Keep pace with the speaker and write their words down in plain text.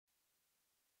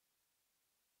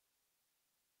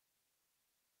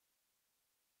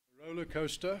Roller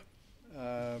coaster.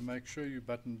 Make sure you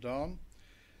button down.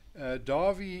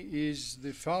 Dawie is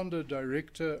the founder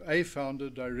director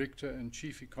and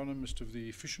chief economist of the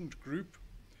Efficient Group.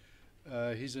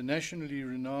 He's a nationally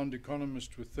renowned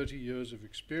economist with 30 years of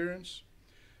experience,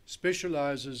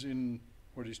 specializes in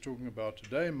what he's talking about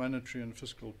today, monetary and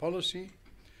fiscal policy,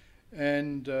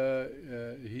 and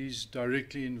he's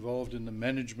directly involved in the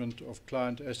management of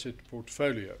client asset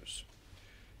portfolios.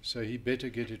 So he better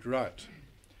get it right.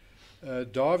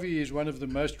 Dawie is one of the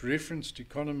most referenced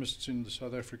economists in the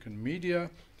South African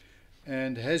media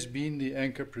and has been the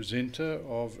anchor presenter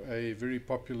of a very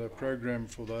popular program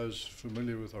for those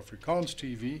familiar with Afrikaans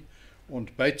TV,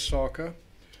 Ontbytsake,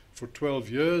 for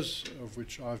 12 years, of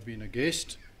which I've been a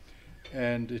guest.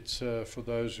 And it's for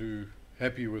those who are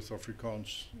happy with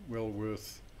Afrikaans, well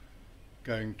worth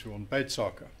going to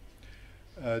Ontbytsake.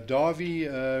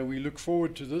 Dawie, we look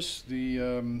forward to this.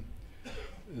 The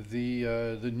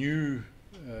new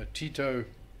Tito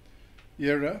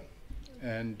era,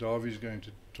 and Dawie is going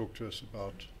to talk to us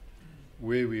about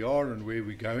where we are and where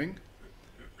we're going,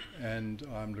 and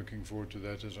I'm looking forward to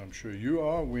that, as I'm sure you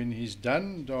are. When he's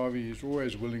done, Dawie is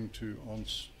always willing to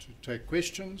take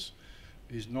questions.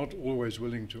 He's not always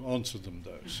willing to answer them,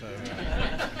 though. So,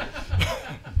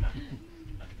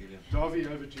 Dawie,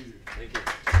 over to you. Thank you.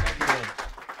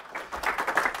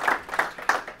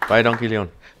 Baie dankie, Leon.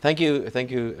 Thank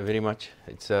you very much.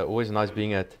 It's always nice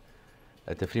being at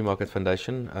the Free Market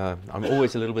Foundation. I'm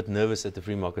always a little bit nervous at the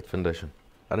Free Market Foundation.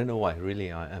 I don't know why,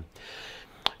 really I am.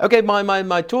 Okay,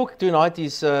 my talk tonight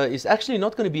is actually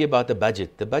not going to be about the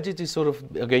budget. The budget is sort of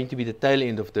going to be the tail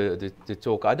end of the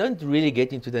talk. I don't really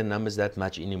get into the numbers that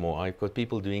much anymore. I've got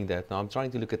people doing that. Now I'm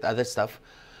trying to look at other stuff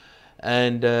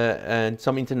and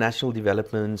some international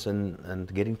developments and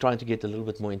trying to get a little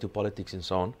bit more into politics and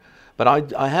so on. But I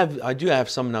do have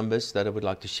some numbers that I would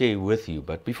like to share with you.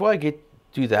 But before I get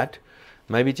to that,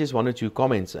 maybe just one or two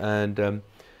comments. And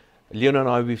Leon and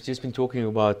I, we've just been talking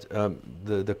about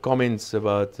the comments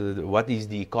about what is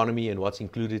the economy and what's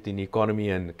included in the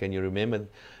economy. And can you remember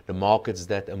the markets,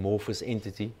 that amorphous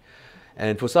entity?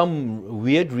 And for some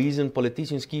weird reason,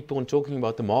 politicians keep on talking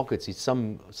about the markets. It's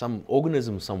some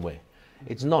organism somewhere.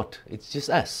 It's not. It's just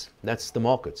us. That's the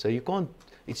market. So you can't.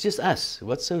 It's just us.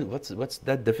 What's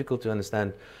that difficult to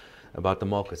understand about the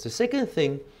markets? The second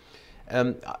thing,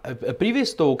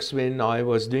 previous talks when I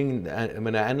was doing,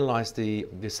 when I analyzed the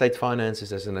state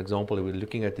finances as an example, we were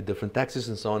looking at the different taxes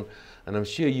and so on, and I'm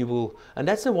sure you will, and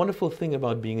that's the wonderful thing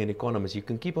about being an economist. You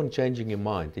can keep on changing your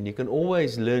mind and you can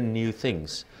always learn new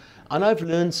things. And I've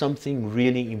learned something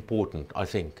really important, I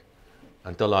think,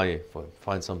 until I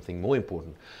find something more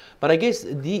important. But I guess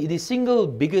the single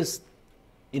biggest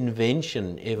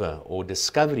invention ever or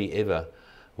discovery ever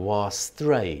was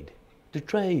trade, to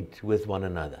trade with one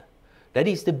another. That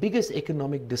is the biggest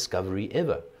economic discovery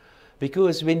ever,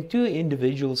 because when two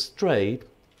individuals trade,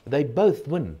 they both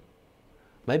win.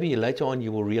 Maybe later on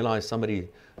you will realize somebody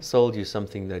sold you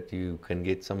something that you can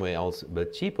get somewhere else a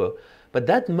bit cheaper, but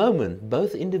that moment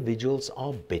both individuals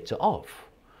are better off,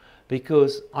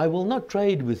 because I will not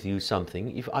trade with you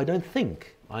something if I don't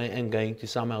think I am going to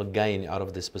somehow gain out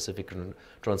of this specific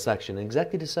transaction.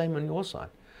 Exactly the same on your side.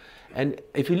 And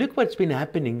if you look what's been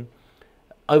happening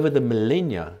over the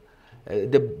millennia,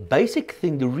 the basic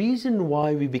thing, the reason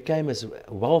why we became as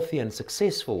wealthy and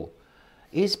successful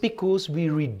is because we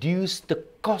reduced the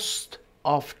cost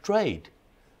of trade.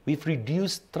 We've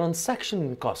reduced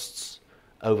transaction costs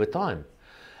over time.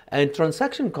 And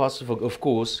transaction costs, of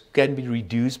course, can be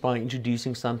reduced by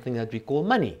introducing something that we call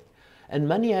money. And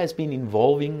money has been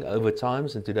evolving over time,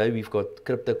 and today we've got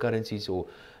cryptocurrencies or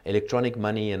electronic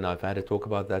money, and I've had a talk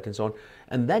about that and so on.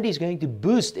 And that is going to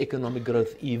boost economic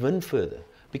growth even further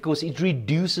because it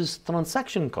reduces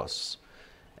transaction costs.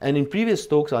 And in previous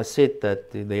talks I said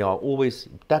that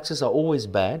taxes are always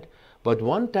bad, but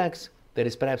one tax that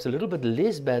is perhaps a little bit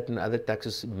less bad than other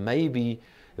taxes may be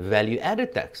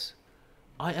value-added tax.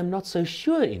 I am not so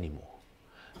sure anymore,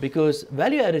 because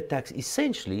value-added tax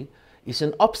essentially is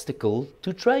an obstacle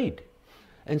to trade.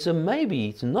 And so maybe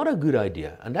it's not a good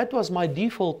idea. And that was my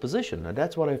default position. And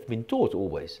that's what I've been taught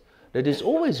always. That is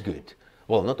always good.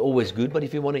 Well, not always good, but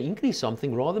if you want to increase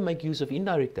something, rather make use of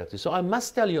indirect taxes. So I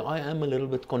must tell you, I am a little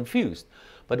bit confused.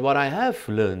 But what I have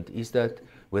learned is that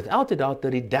without a doubt,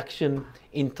 the reduction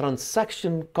in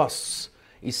transaction costs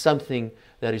is something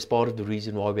that is part of the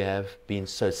reason why we have been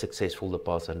so successful the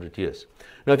past 100 years.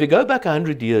 Now, if you go back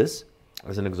 100 years,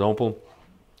 as an example,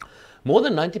 more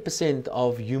than 90%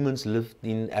 of humans lived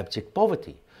in abject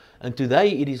poverty. And today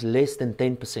it is less than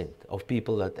 10% of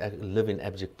people that live in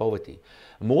abject poverty.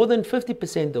 More than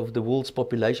 50% of the world's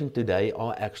population today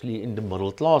are actually in the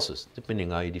middle classes,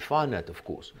 depending how you define that, of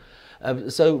course.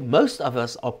 So most of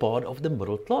us are part of the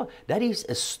middle class. That is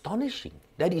astonishing.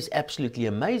 That is absolutely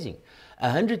amazing.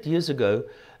 100 years ago,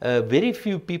 very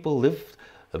few people lived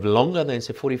longer than,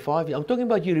 say, 45 years. I'm talking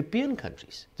about European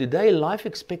countries. Today, life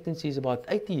expectancy is about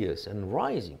 80 years and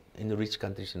rising in the rich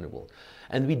countries in the world.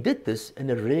 And we did this in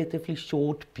a relatively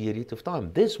short period of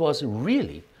time. This was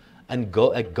really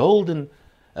a golden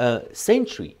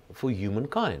century for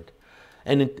humankind.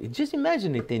 And just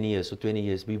imagine in 10 years or 20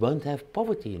 years, we won't have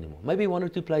poverty anymore. Maybe one or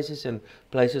two places, and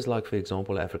places like, for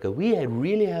example, Africa, we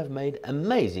really have made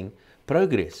amazing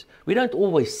progress. We don't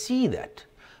always see that,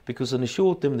 because in the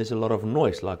short term there's a lot of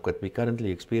noise like what we're currently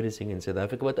experiencing in South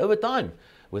Africa, but over time,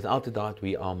 without a doubt,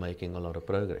 we are making a lot of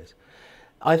progress.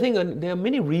 I think there are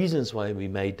many reasons why we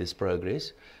made this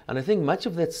progress, and I think much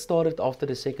of that started after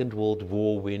the Second World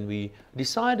War, when we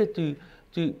decided to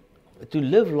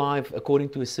live life according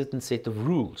to a certain set of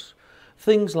rules.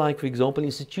 Things like, for example,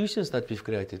 institutions that we've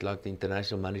created, like the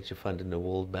International Monetary Fund and the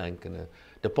World Bank and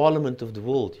the Parliament of the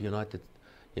World, United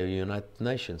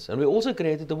Nations. And we also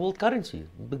created the world currency.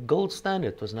 The gold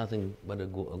standard was nothing but a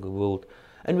world.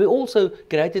 And we also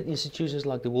created institutions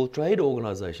like the World Trade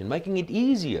Organization, making it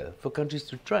easier for countries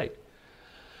to trade.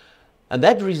 And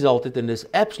that resulted in this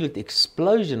absolute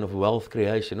explosion of wealth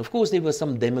creation. Of course, there were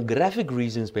some demographic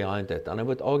reasons behind that. And I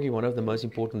would argue one of the most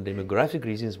important demographic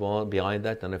reasons behind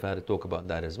that, and I've had to talk about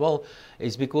that as well,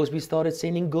 is because we started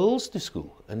sending girls to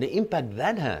school and the impact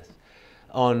that has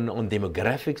on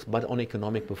demographics, but on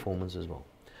economic performance as well.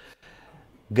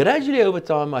 Gradually over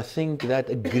time, I think that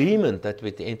agreement that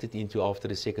we entered into after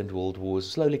the Second World War is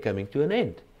slowly coming to an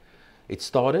end. It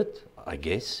started, I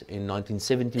guess, in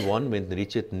 1971 when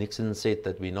Richard Nixon said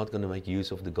that we're not going to make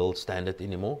use of the gold standard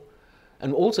anymore.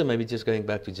 And also maybe just going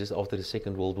back to just after the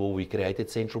Second World War, we created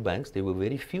central banks. There were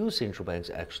very few central banks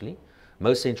actually.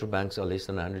 Most central banks are less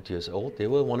than 100 years old. There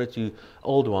were one or two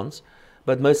old ones,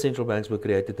 but most central banks were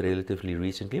created relatively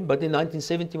recently. But in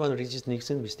 1971, Richard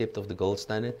Nixon, we stepped off the gold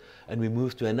standard and we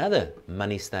moved to another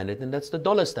money standard, and that's the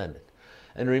dollar standard.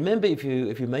 And remember, if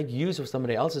you make use of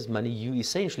somebody else's money, you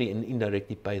essentially and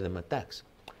indirectly pay them a tax.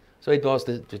 So it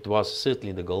was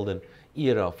certainly the golden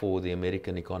era for the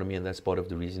American economy, and that's part of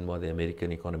the reason why the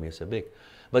American economy is so big.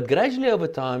 But gradually over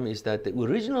time is that the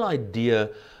original idea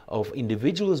of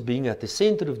individuals being at the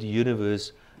center of the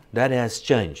universe, that has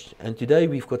changed. And today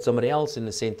we've got somebody else in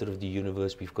the center of the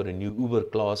universe. We've got a new Uber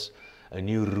class, a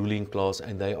new ruling class,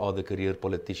 and they are the career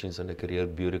politicians and the career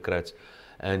bureaucrats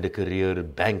and the career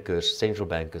bankers, central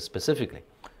bankers specifically.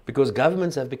 Because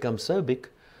governments have become so big,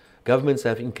 governments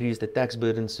have increased the tax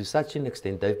burdens to such an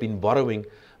extent, they've been borrowing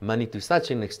money to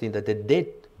such an extent that the debt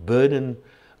burden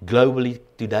globally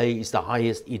today is the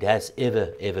highest it has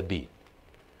ever been.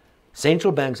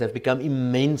 Central banks have become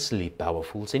immensely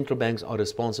powerful. Central banks are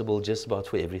responsible just about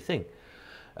for everything.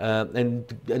 And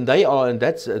there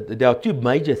are two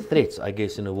major threats, I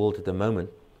guess, in the world at the moment.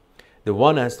 The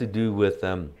one has to do with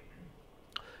the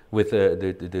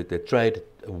trade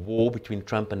war between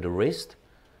Trump and the rest.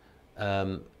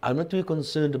 I'm not too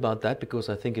concerned about that, because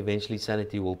I think eventually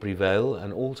sanity will prevail,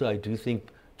 and also I do think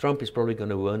Trump is probably going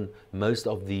to win most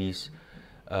of these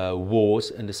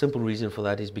wars, and the simple reason for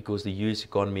that is because the US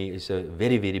economy is a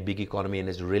very, very big economy and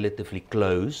is relatively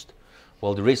closed,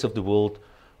 while the rest of the world,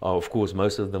 of course,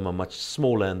 most of them are much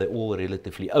smaller and they're all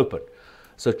relatively open.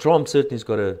 So Trump certainly has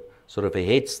got a sort of a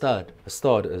head start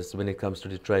when it comes to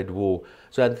the trade war.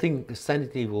 So I think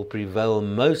sanity will prevail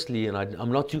mostly, and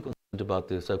I'm not too concerned about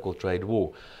the so-called trade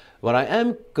war. What I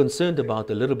am concerned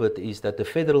about a little bit is that the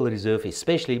Federal Reserve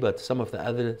especially, but some of the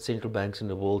other central banks in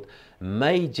the world,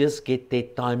 may just get their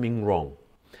timing wrong.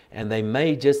 And they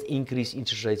may just increase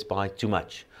interest rates by too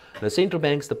much. The central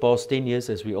banks, the past 10 years,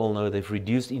 as we all know, they've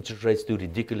reduced interest rates to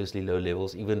ridiculously low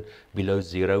levels, even below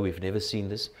zero. We've never seen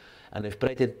this. And they've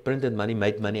printed money,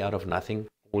 made money out of nothing,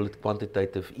 call it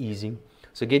quantitative easing.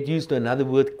 So get used to another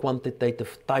word,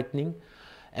 quantitative tightening.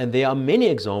 And there are many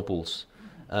examples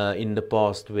in the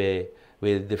past where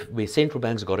central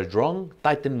banks got it wrong,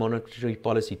 tightened monetary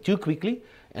policy too quickly,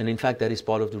 and in fact that is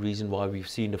part of the reason why we've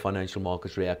seen the financial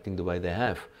markets reacting the way they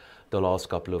have the last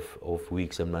couple of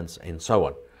weeks and months and so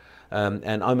on.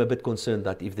 And I'm a bit concerned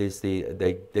that if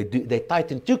they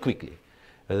tighten too quickly,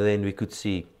 then we could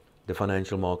see the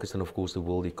financial markets and of course the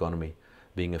world economy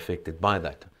being affected by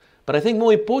that. But I think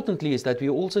more importantly is that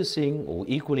we're also seeing, or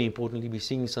equally importantly, we're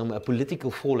seeing some political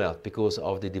fallout because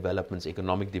of the developments,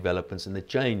 economic developments, and the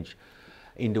change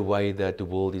in the way that the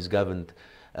world is governed.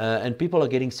 And people are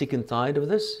getting sick and tired of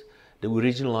this. the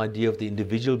original idea of the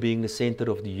individual being the center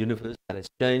of the universe, that has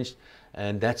changed,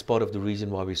 and that's part of the reason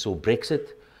why we saw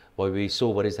Brexit, why we saw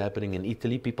what is happening in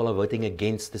Italy. People are voting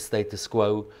against the status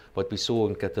quo, what we saw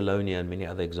in Catalonia and many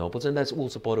other examples, and that's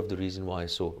also part of the reason why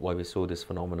we saw this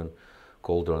phenomenon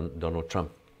called Donald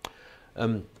Trump.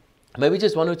 Maybe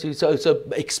just one or two. So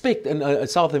expect, and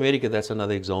South America, that's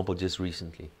another example just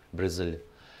recently, Brazil.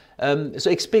 So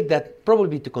expect that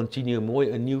probably to continue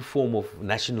a new form of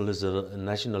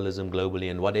nationalism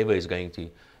globally, and whatever is going to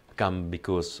come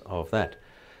because of that.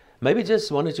 Maybe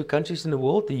just one or two countries in the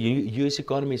world. The US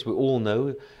economy, as we all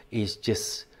know, is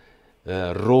just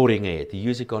roaring ahead. The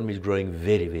US economy is growing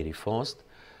very, very fast.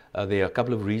 There are a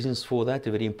couple of reasons for that.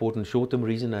 A very important short-term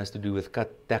reason has to do with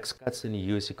tax cuts in the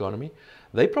US economy.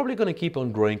 They're probably going to keep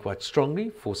on growing quite strongly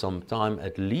for some time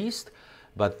at least,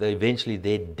 but eventually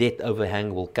their debt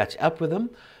overhang will catch up with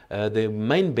them. The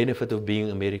main benefit of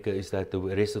being America is that the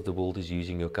rest of the world is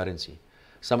using your currency.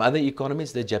 Some other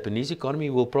economies, the Japanese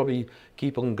economy, will probably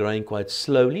keep on growing quite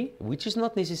slowly, which is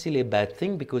not necessarily a bad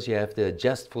thing because you have to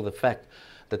adjust for the fact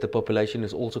that the population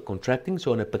is also contracting.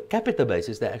 So on a per capita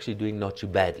basis, they're actually doing not too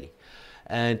badly.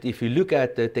 And if you look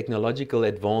at the technological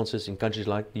advances in countries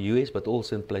like the US, but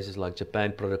also in places like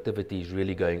Japan, productivity is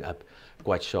really going up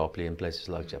quite sharply in places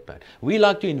like Japan. We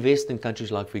like to invest in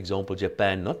countries like, for example,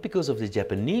 Japan, not because of the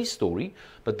Japanese story,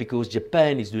 but because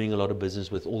Japan is doing a lot of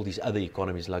business with all these other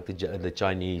economies like the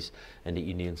Chinese and the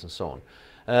Indians and so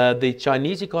on. The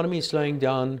Chinese economy is slowing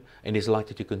down and is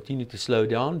likely to continue to slow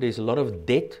down. There's a lot of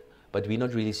debt, but we're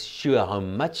not really sure how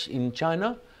much in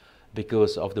China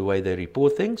because of the way they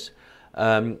report things.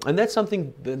 And that's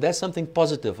something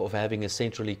positive of having a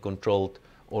centrally controlled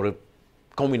or a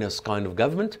communist kind of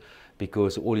government,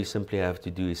 because all you simply have to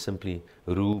do is simply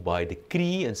rule by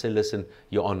decree and say, listen,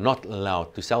 you are not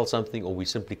allowed to sell something, or we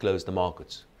simply close the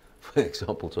markets, for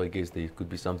example. So I guess there could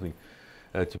be something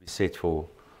to be said for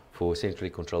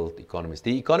centrally controlled economies.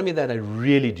 The economy that I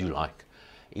really do like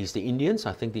is the Indians.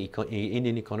 I think the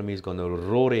Indian economy is going to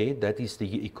roar ahead. That is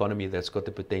the economy that's got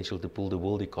the potential to pull the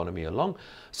world economy along.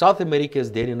 South America is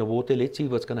dead in the water. Let's see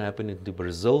what's going to happen into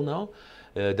Brazil now.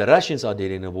 The Russians are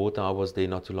dead in the water. I was there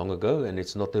not too long ago, and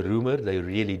it's not a rumor. They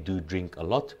really do drink a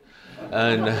lot.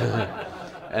 And,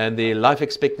 and the life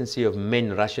expectancy of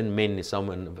men, Russian men, is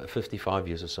somewhere 55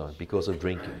 years or so because of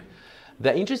drinking.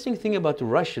 The interesting thing about the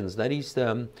Russians, that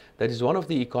is one of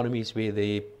the economies where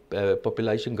the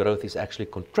population growth is actually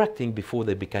contracting before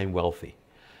they became wealthy.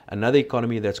 Another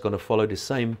economy that's going to follow the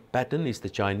same pattern is the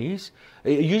Chinese.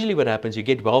 Usually what happens, you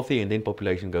get wealthy and then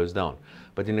population goes down.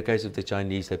 But in the case of the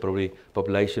Chinese,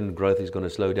 population growth is going to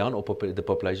slow down, or the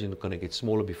population is going to get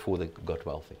smaller before they got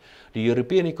wealthy. The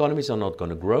European economies are not going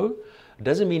to grow.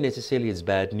 Doesn't mean necessarily it's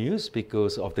bad news,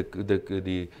 because of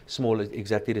the small,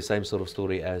 exactly the same sort of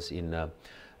story as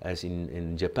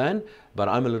in Japan. But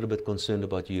I'm a little bit concerned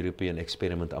about the European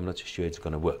experiment. I'm not so sure it's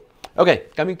going to work. Okay,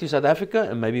 coming to South Africa,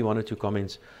 and maybe one or two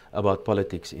comments about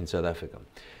politics in South Africa.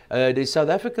 The South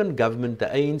African government, the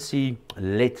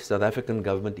ANC-led South African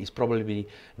government, is probably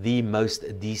the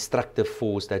most destructive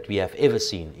force that we have ever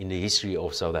seen in the history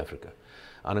of South Africa.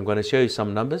 And I'm going to show you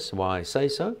some numbers why I say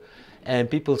so. And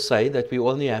people say that we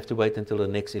only have to wait until the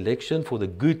next election for the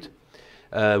good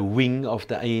wing of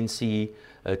the ANC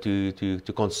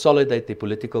to consolidate their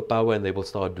political power, and they will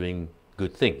start doing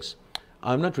good things.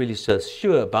 I'm not really so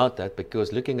sure about that,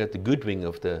 because looking at the good wing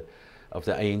of the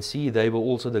ANC, they were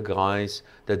also the guys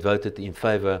that voted in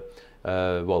favor,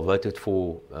 voted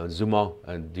for Zuma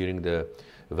during the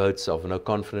votes of no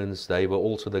confidence. They were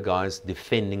also the guys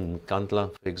defending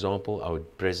Nkandla, for example, our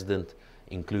president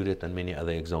included, and many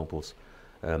other examples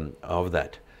of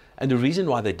that. And the reason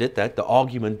why they did that, the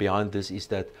argument behind this, is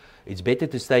that it's better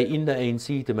to stay in the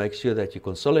ANC to make sure that you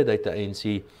consolidate the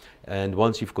ANC, and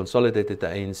once you've consolidated the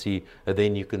ANC,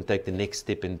 then you can take the next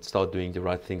step and start doing the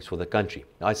right things for the country.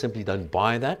 I simply don't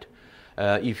buy that.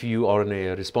 If you are in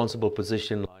a responsible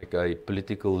position like a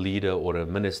political leader or a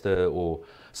minister or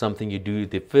something, you do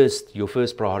your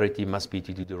first priority must be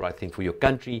to do the right thing for your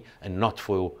country and not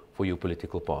for your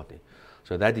political party.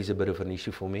 So that is a bit of an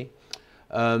issue for me.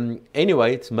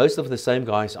 Anyway, most of the same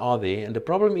guys are there, and the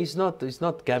problem is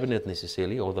not cabinet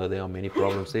necessarily, although there are many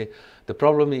problems there. The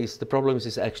problem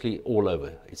is actually all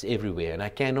over. It's everywhere, and I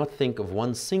cannot think of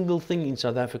one single thing in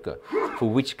South Africa for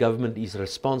which government is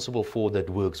responsible for that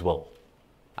works well.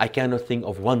 I cannot think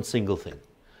of one single thing.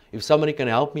 If somebody can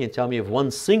help me and tell me of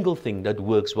one single thing that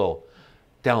works well,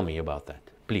 tell me about that,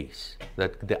 please,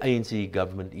 that the ANC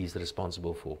government is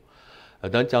responsible for.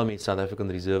 Don't tell me it's South African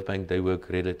Reserve Bank. They work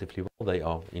relatively well. They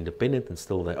are independent, and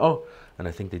still they are, and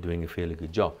I think they're doing a fairly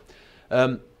good job.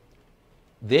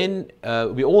 Then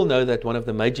we all know that one of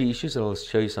the major issues, and I'll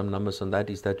show you some numbers on that,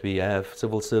 is that we have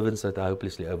civil servants that are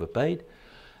hopelessly overpaid,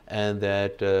 and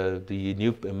that the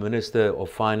new Minister of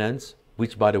Finance,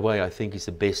 which by the way I think is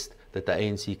the best that the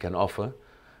ANC can offer,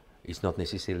 is not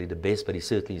necessarily the best, but he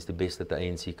certainly is the best that the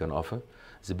ANC can offer.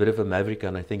 He's a bit of a maverick,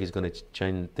 and I think he's going to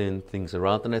turn things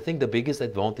around. And I think the biggest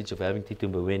advantage of having Tito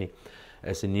Mboweni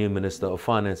as the new Minister of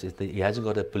Finance is that he hasn't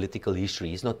got a political history.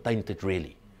 He's not tainted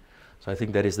really. So I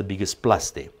think that is the biggest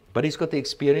plus there. But he's got the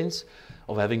experience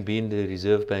of having been the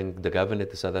Reserve Bank, the governor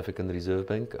at the South African Reserve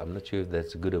Bank. I'm not sure if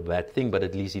that's a good or bad thing, but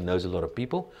at least he knows a lot of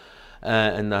people.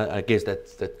 And I guess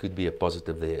that could be a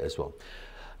positive there as well.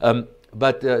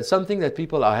 But something that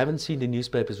I haven't seen the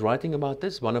newspapers writing about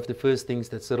this. One of the first things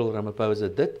that Cyril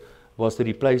Ramaphosa did was to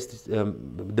replace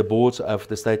the boards of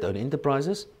the state-owned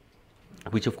enterprises,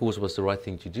 which of course was the right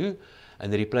thing to do.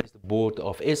 And they replaced the board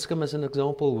of Eskom, as an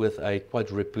example, with a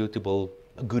quite reputable,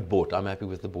 good board. I'm happy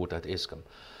with the board at Eskom.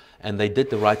 And they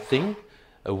did the right thing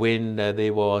when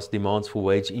there was demands for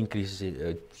wage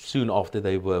increases soon after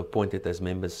they were appointed as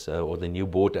members or the new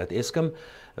board at Eskom,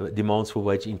 demands for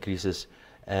wage increases.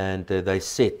 And they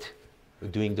said,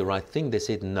 doing the right thing, they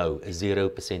said no, a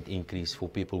 0% increase for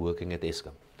people working at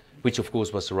Eskom, which of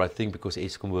course was the right thing because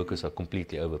Eskom workers are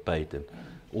completely overpaid and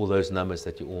all those numbers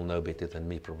that you all know better than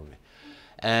me probably.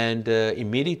 And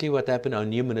immediately what happened, our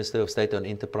new Minister of State-Owned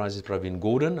Enterprises, Pravin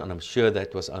Gordhan, and I'm sure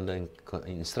that was under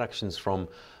instructions from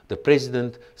the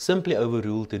President, simply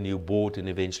overruled the new board, and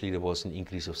eventually there was an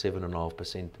increase of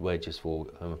 7.5% wages for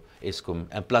Eskom,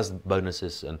 and plus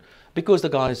bonuses, and because the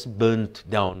guys burnt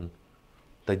down,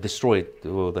 they destroyed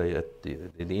the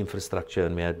infrastructure,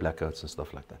 and we had blackouts and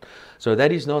stuff like that. So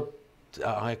that is not,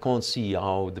 I can't see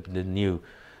how the new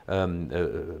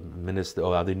minister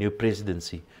or the new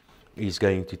presidency is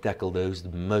going to tackle the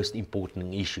most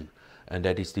important issue, and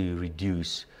that is to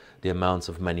reduce the amounts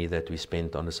of money that we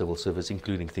spend on the civil service,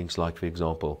 including things like, for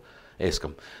example,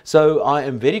 Eskom. So I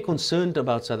am very concerned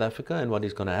about South Africa and what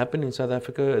is going to happen in South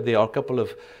Africa. There are a couple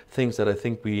of things that I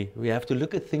think we have to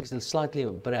look at things slightly,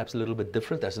 perhaps a little bit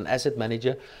different. As an asset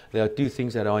manager, there are two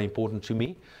things that are important to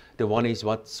me. The one is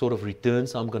what sort of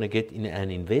returns I'm going to get in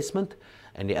an investment.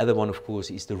 And the other one, of course,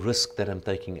 is the risk that I'm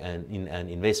taking in an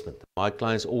investment. My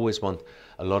clients always want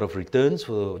a lot of returns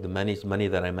for the money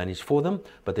that I manage for them,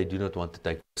 but they do not want to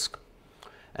take risk.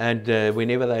 And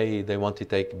whenever they want to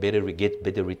get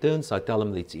better returns, I tell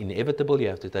them that it's inevitable, you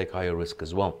have to take higher risk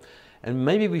as well. And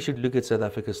maybe we should look at South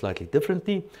Africa slightly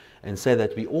differently and say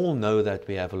that we all know that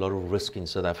we have a lot of risk in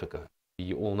South Africa.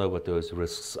 You all know what those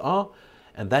risks are,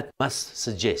 and that must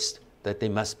suggest that there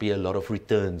must be a lot of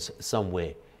returns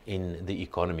somewhere in the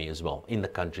economy as well, in the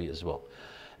country as well.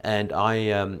 And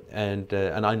I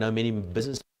know many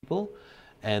business people,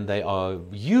 and they are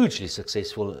hugely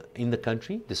successful in the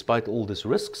country despite all these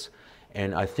risks.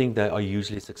 And I think they are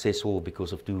usually successful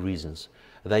because of two reasons.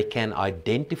 They can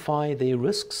identify their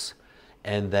risks,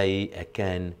 and they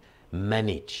can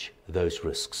manage those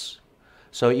risks.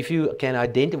 So if you can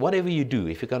identify, whatever you do,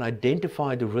 if you can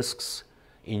identify the risks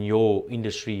in your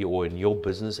industry or in your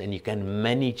business, and you can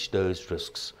manage those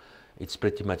risks, it's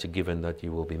pretty much a given that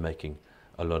you will be making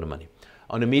a lot of money.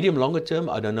 On a medium longer term,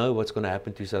 I don't know what's going to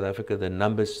happen to South Africa. The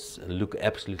numbers look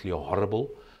absolutely horrible.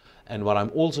 And what I'm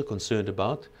also concerned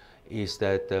about is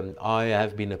that I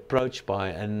have been approached by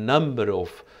a number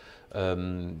of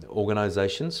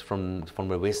organizations from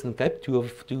the Western Cape,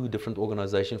 two different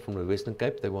organizations from the Western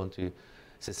Cape. They want to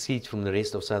secede from the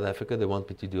rest of South Africa. They want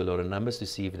me to do a lot of numbers to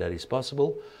see if that is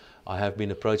possible. I have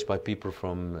been approached by people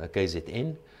from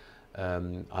KZN.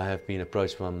 I have been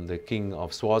approached from the King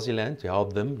of Swaziland to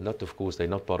help them. Not, of course, they're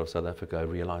not part of South Africa, I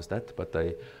realize that, but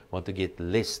they want to get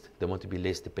less, they want to be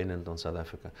less dependent on South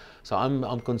Africa. So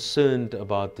I'm concerned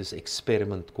about this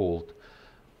experiment called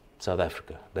South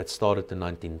Africa that started in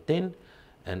 1910,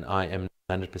 and I am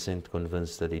 100%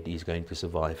 convinced that it is going to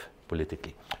survive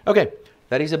politically. Okay,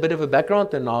 that is a bit of a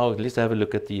background, and now let's have a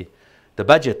look at the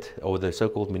budget, or the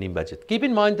so-called mini budget. Keep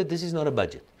in mind that this is not a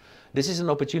budget. This is an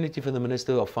opportunity for the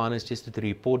Minister of Finance just to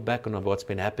report back on what's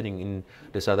been happening in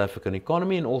the South African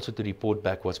economy, and also to report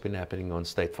back what's been happening on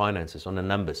state finances, on the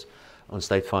numbers on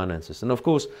state finances. And of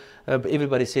course,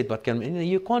 everybody said, but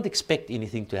you can't expect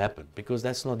anything to happen because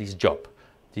that's not his job.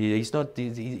 His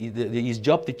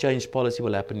job to change policy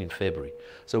will happen in February.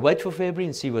 So wait for February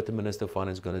and see what the Minister of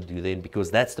Finance is going to do then,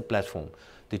 because that's the platform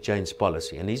to change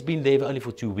policy. And he's been there only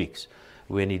for 2 weeks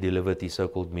when he delivered his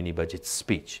so-called mini budget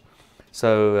speech.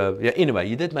 So yeah, anyway,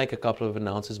 he did make a couple of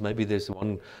announcements. Maybe there's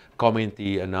one comment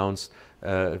he announced,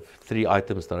 3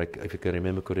 items that, if you can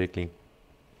remember correctly,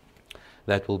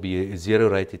 that will be 0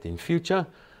 rated in future.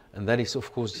 And that is, of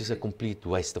course, just a complete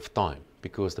waste of time.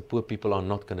 because the poor people are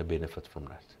not going to benefit from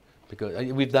that.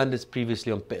 Because we've done this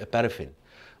previously on paraffin.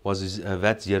 Was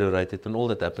VAT zero rated, and all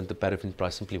that happened, the paraffin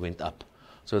price simply went up.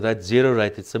 So that zero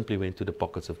rated simply went to the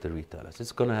pockets of the retailers.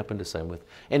 It's going to happen the same with.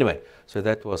 Anyway, so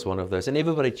that was one of those. And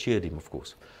everybody cheered him, of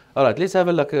course. All right, let's have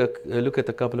a look at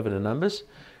a couple of the numbers.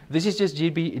 This is just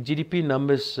GDP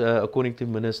numbers according to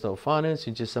Minister of Finance,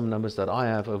 and just some numbers that I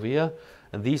have over here.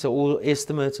 And these are all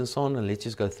estimates and so on, and let's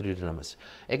just go through the numbers.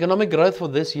 Economic growth for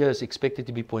this year is expected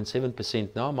to be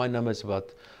 0.7% now. My number is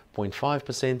about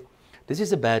 0.5%. This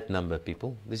is a bad number,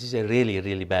 people. This is a really,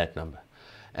 really bad number.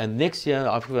 And next year,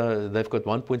 they've got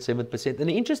 1.7%. And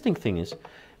the interesting thing is,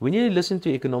 when you listen to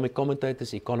economic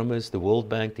commentators, economists, the World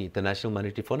Bank, the International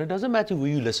Monetary Fund, it doesn't matter who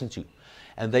you listen to.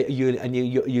 And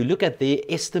you look at their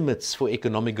estimates for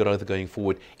economic growth going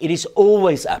forward, it is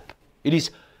always up.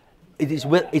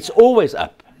 It's always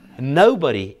up.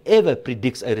 Nobody ever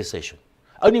predicts a recession.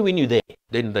 Only when you're there,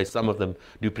 then some of them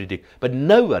do predict. But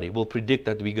nobody will predict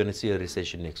that we're going to see a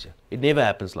recession next year. It never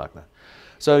happens like that.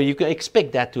 So you can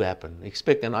expect that to happen.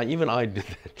 Even I did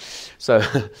that. So,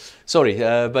 sorry,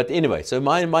 but anyway, so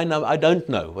my number, I don't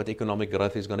know what economic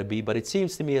growth is going to be, but it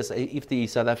seems to me as if the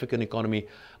South African economy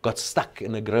got stuck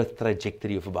in a growth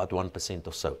trajectory of about 1%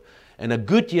 or so. In a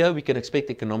good year, we can expect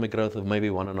economic growth of maybe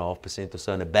 1.5% or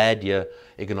so. In a bad year,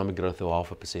 economic growth of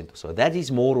 0.5% or so. That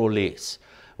is more or less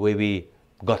where we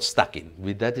got stuck in.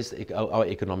 That is our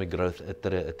economic growth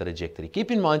trajectory.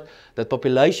 Keep in mind that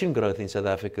population growth in South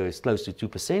Africa is close to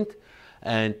 2%.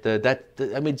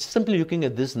 And simply looking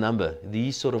at this number,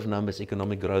 these sort of numbers,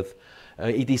 economic growth,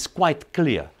 it is quite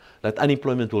clear that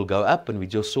unemployment will go up. And we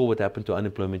just saw what happened to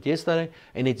unemployment yesterday.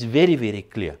 And it's very, very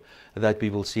clear that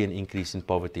we will see an increase in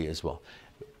poverty as well.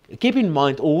 Keep in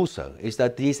mind also is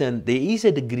that there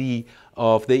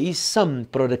is some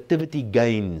productivity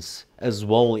gains as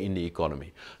well in the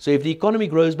economy. So if the economy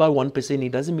grows by 1%,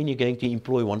 it doesn't mean you're going to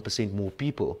employ 1% more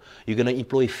people. You're going to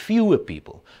employ fewer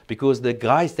people because the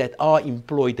guys that are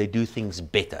employed, they do things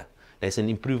better. There's an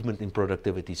improvement in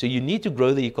productivity. So you need to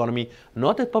grow the economy,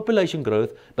 not at population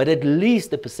growth, but at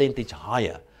least a percentage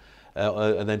higher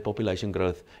than population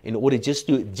growth in order just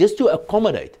to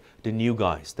accommodate the new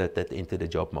guys that enter the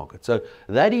job market. So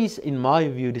that is, in my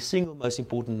view, the single most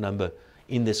important number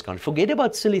in this country. Forget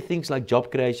about silly things like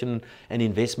job creation and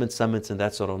investment summits and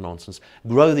that sort of nonsense.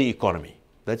 Grow the economy.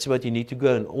 That's what you need to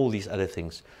go, and all these other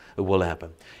things will happen.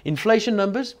 Inflation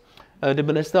numbers, the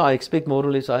minister, I expect more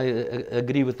or less, I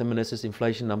agree with the minister's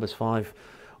inflation numbers,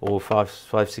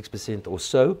 6% or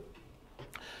so.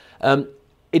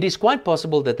 It is quite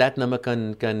possible that number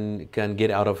can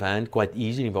get out of hand quite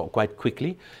easily, quite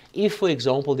quickly. If, for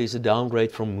example, there's a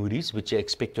downgrade from Moody's, which I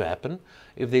expect to happen,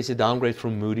 if there's a downgrade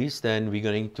from Moody's, then we're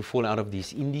going to fall out of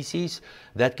these indices.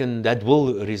 That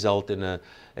will result in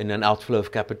an outflow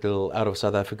of capital out of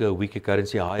South Africa, a weaker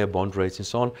currency, higher bond rates, and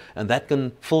so on. And that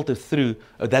can filter through.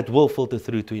 That will filter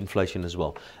through to inflation as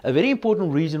well. A very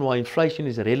important reason why inflation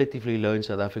is relatively low in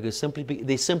South Africa is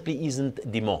there simply isn't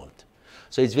demand.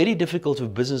 So it's very difficult for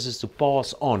businesses to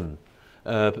pass on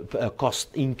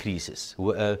cost increases,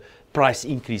 price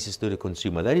increases to the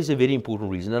consumer. That is a very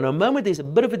important reason. And the moment there's a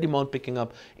bit of a demand picking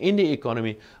up in the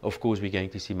economy, of course, we're going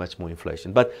to see much more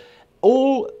inflation. But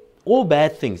all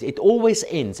bad things, it always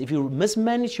ends. If you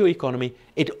mismanage your economy,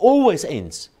 it always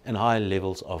ends in higher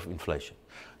levels of inflation.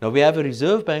 Now, we have a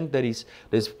Reserve Bank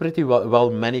that's pretty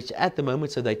well managed at the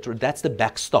moment, so that's the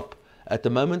backstop at the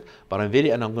moment, but I'm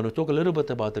going to talk a little bit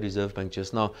about the Reserve Bank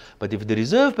just now. But if the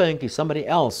Reserve Bank, if somebody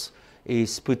else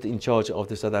is put in charge of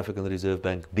the South African Reserve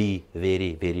Bank, be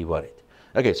very, very worried.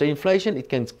 Okay, so inflation, it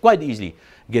can quite easily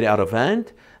get out of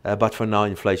hand, but for now,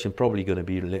 inflation probably going to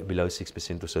be below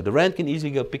 6% or so. The rand can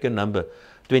easily go pick a number,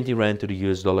 20 rand to the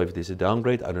US dollar if there's a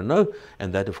downgrade, I don't know,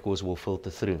 and that of course will filter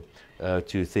through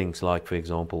to things like, for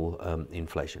example,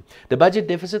 inflation. The budget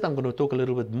deficit, I'm going to talk a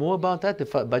little bit more about that. The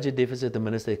budget deficit, the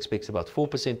minister expects about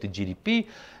 4% to GDP.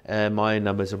 My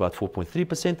number is about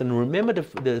 4.3%. And remember,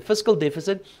 the fiscal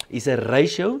deficit is a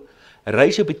ratio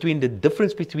between the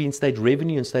difference between state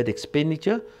revenue and state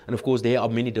expenditure. And of course, there are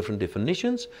many different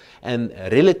definitions, and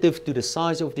relative to the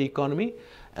size of the economy.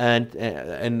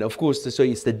 And of course, so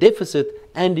it's the deficit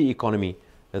and the economy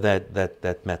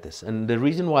that matters. And the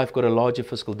reason why I've got a larger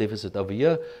fiscal deficit over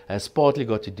here has partly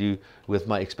got to do with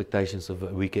my expectations of a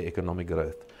weaker economic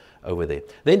growth over there.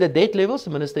 Then the debt levels, the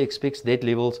minister expects debt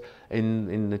levels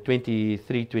in the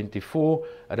 23-24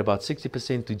 at about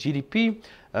 60% to GDP.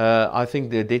 I think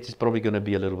the debt is probably going to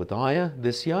be a little bit higher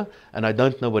this year, and I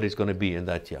don't know what it's going to be in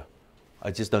that year.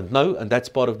 I just don't know, and that's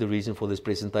part of the reason for this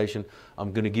presentation.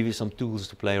 I'm going to give you some tools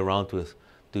to play around with,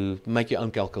 to make your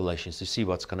own calculations to see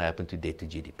what's going to happen to debt to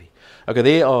GDP. Okay,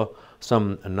 there are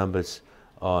some numbers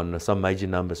on some major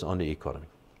numbers on the economy.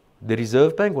 The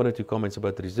Reserve Bank, one or two comments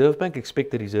about the Reserve Bank. Expect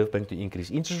the Reserve Bank to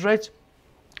increase interest rates.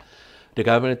 The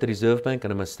governor at the Reserve Bank,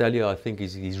 and I must tell you, I think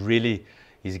he's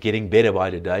getting better by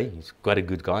the day. He's quite a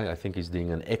good guy. I think he's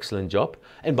doing an excellent job.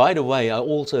 And by the way, I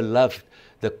also loved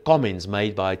the comments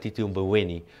made by Tito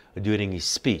Mboweni during his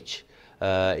speech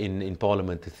in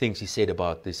Parliament, the things he said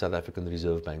about the South African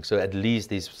Reserve Bank. So at least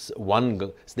there's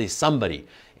somebody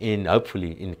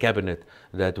hopefully in cabinet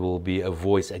that will be a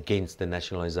voice against the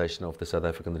nationalization of the South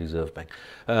African Reserve Bank.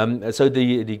 So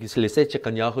the Lesetja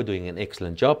Kganyago doing an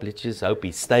excellent job. Let's just hope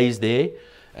he stays there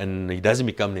and he doesn't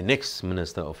become the next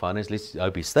Minister of Finance. Let's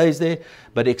hope he stays there,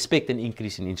 but expect an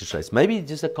increase in interest rates. Maybe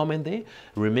just a comment there.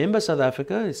 Remember, South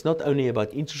Africa, it's not only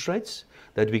about interest rates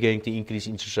that we're going to increase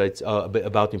interest rates,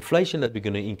 about inflation that we're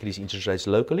going to increase interest rates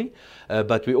locally,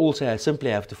 but we also simply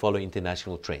have to follow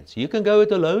international trends. You can go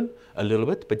it alone a little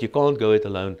bit, but you can't go it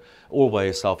alone all by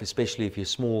yourself, especially if you're a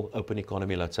small open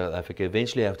economy like South Africa.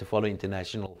 Eventually you have to follow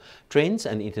international trends,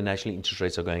 and international interest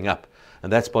rates are going up.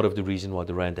 And that's part of the reason why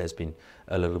the rand has been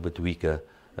a little bit weaker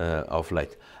of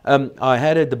late. I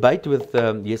had a debate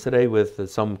yesterday with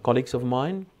some colleagues of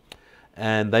mine,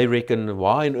 and they reckon,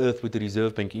 why on earth would the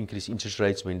Reserve Bank increase interest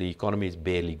rates when the economy is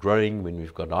barely growing, when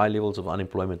we've got high levels of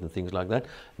unemployment and things like that?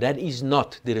 That is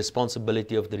not the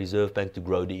responsibility of the Reserve Bank to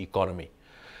grow the economy.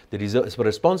 The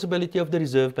responsibility of the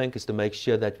Reserve Bank is to make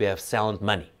sure that we have sound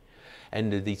money.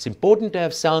 And it's important to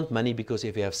have sound money, because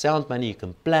if you have sound money, you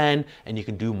can plan and you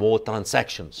can do more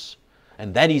transactions.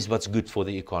 And that is what's good for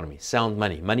the economy. Sound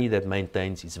money, money that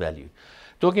maintains its value.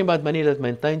 Talking about money that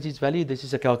maintains its value, this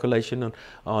is a calculation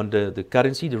on the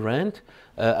currency, the rand.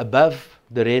 Above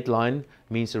the red line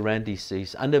means the rand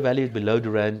is undervalued. Below the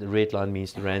red line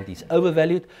means the rand is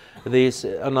overvalued. This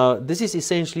is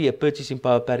essentially a purchasing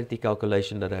power parity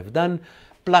calculation that I've done,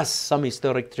 plus some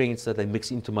historic trends that I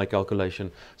mix into my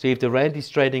calculation. So if the rand is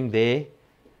trading there,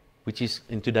 which is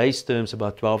in today's terms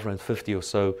about 12.50 rand or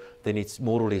so, then it's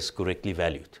more or less correctly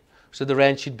valued. So the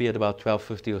rand should be at about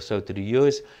 12.50 or so to the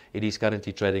US. It is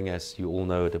currently trading, as you all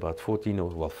know, at about 14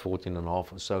 and a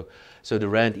half or so. So the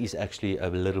rand is actually a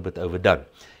little bit overdone.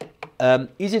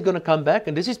 Is it going to come back?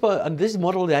 And this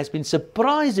model has been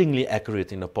surprisingly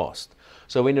accurate in the past.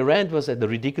 So when the rand was at the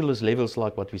ridiculous levels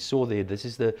like what we saw there,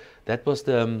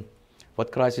 what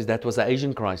crisis? That was the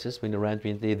Asian crisis when the rand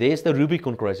went there. There's the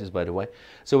Rubicon crisis, by the way.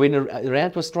 So when the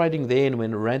rand was trading there, and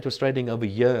when the rand was trading over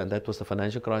here, and that was the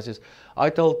financial crisis, I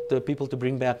told the people to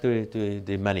bring back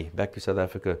the money back to South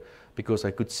Africa, because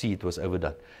I could see it was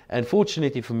overdone. And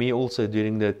fortunately for me also,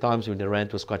 during the times when the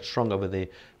rand was quite strong over there,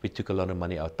 we took a lot of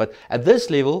money out. But at this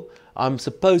level, I'm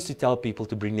supposed to tell people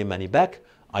to bring their money back.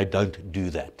 I don't do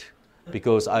that,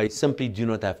 because I simply do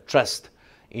not have trust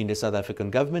in the South African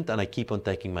government, and I keep on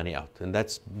taking money out. And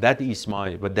that's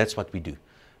what we do.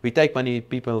 We take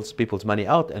people's money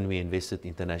out, and we invest it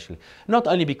internationally. Not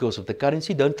only because of the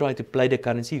currency. Don't try to play the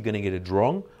currency. You're going to get it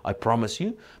wrong, I promise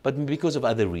you. But because of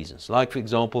other reasons. Like, for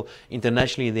example,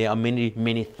 internationally there are many,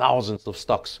 many thousands of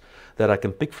stocks that I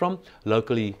can pick from.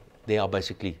 Locally, there are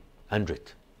basically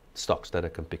 100 stocks that I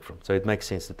can pick from. So it makes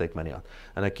sense to take money out.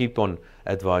 And I keep on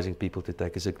advising people to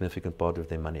take a significant part of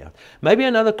their money out. Maybe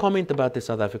another comment about the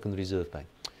South African Reserve Bank.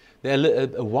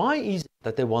 Why is it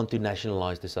that they want to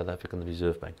nationalize the South African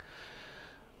Reserve Bank?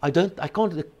 I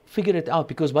can't figure it out,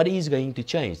 because what is going to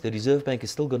change? The Reserve Bank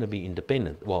is still going to be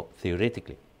independent, well,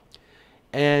 theoretically.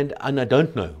 And I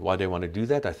don't know why they want to do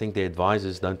that. I think their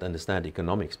advisors don't understand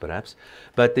economics, perhaps.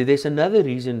 But there's another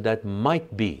reason that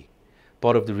might be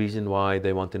part of the reason why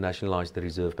they want to nationalize the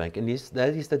Reserve Bank. And that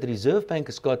is that the Reserve Bank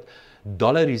has got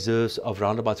dollar reserves of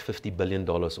around about $50 billion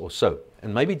or so.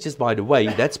 And maybe just by the way,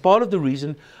 that's part of the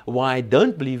reason why I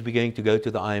don't believe we're going to go to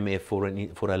the IMF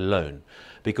for a loan.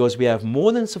 Because we have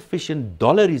more than sufficient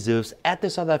dollar reserves at the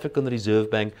South African Reserve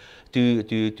Bank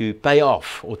to pay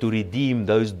off or to redeem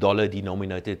those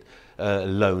dollar-denominated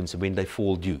loans when they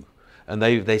fall due. And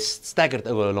they staggered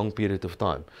over a long period of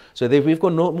time. So we've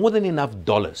got more than enough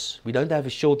dollars. We don't have a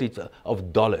shortage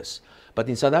of dollars. But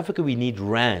in South Africa, we need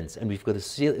rands, and we've got a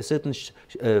certain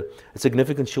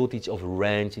significant shortage of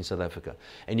rands in South Africa.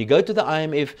 And you go to the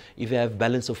IMF if you have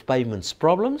balance of payments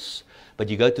problems, but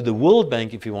you go to the World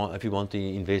Bank if you want to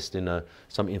invest in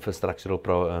some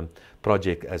infrastructural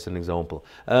project, as an example.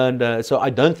 And so I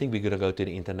don't think we're going to go to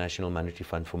the International Monetary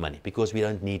Fund for money, because we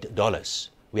don't need dollars.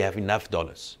 We have enough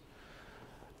dollars.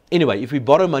 Anyway, if we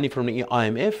borrow money from the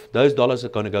IMF, those dollars are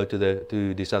going to go to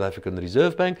the South African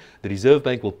Reserve Bank. The Reserve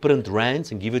Bank will print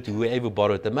rands and give it to whoever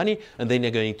borrowed the money, and then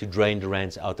they're going to drain the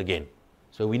rands out again.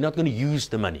 So we're not going to use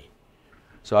the money.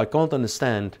 So I can't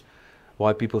understand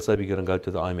why people say we're going to go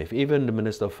to the IMF. Even the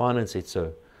Minister of Finance said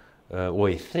so, or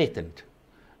he threatened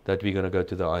that we're going to go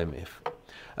to the IMF.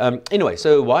 Anyway,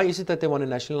 so why is it that they want to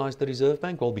nationalize the Reserve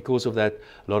Bank? Well, because of that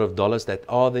lot of dollars that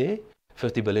are there,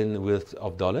 50 billion worth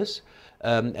of dollars.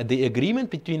 And the agreement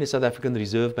between the South African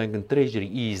Reserve Bank and Treasury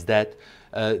is that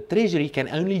Treasury can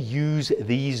only use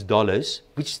these dollars,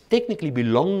 which technically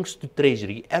belongs to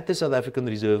Treasury at the South African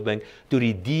Reserve Bank, to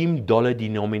redeem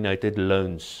dollar-denominated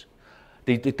loans.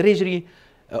 The Treasury,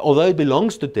 although it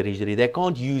belongs to Treasury, they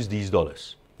can't use these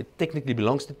dollars. It technically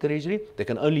belongs to Treasury. They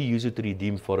can only use it to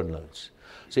redeem foreign loans.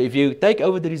 So if you take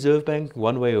over the Reserve Bank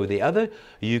one way or the other,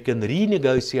 you can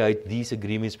renegotiate these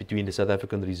agreements between the South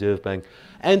African Reserve Bank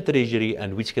and Treasury,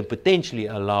 and which can potentially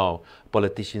allow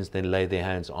politicians then lay their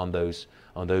hands on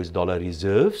those dollar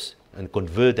reserves and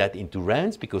convert that into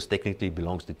rands, because technically it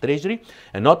belongs to Treasury.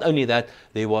 And not only that,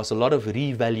 there was a lot of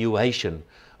revaluation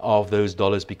of those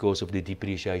dollars because of the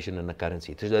depreciation in the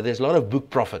currency. So there's a lot of book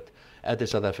profit at the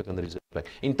South African Reserve Bank.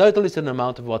 In total, it's an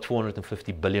amount of about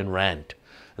 450 billion rand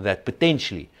that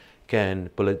potentially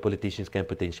politicians can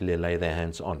potentially lay their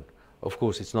hands on. Of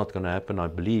course, it's not going to happen, I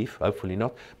believe, hopefully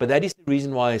not. But that is the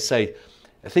reason why I say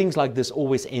things like this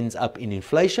always ends up in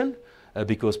inflation,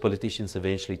 because politicians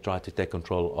eventually try to take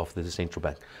control of the central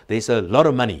bank. There's a lot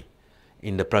of money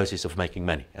in the process of making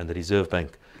money, and the Reserve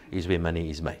Bank is where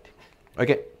money is made.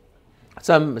 Okay.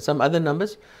 Some other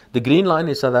numbers. The green line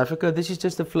in South Africa, this is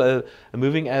just a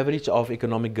moving average of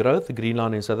economic growth. The green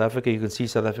line in South Africa, you can see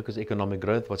South Africa's economic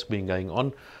growth, what's been going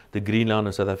on. The green line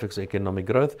in South Africa's economic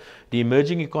growth. The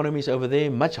emerging economies over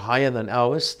there, much higher than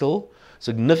ours still,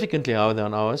 significantly higher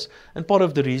than ours. And part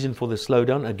of the reason for the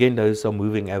slowdown, again, those are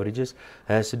moving averages,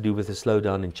 has to do with the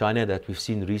slowdown in China that we've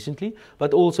seen recently,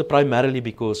 but also primarily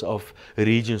because of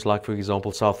regions like, for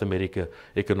example, South America,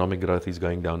 economic growth is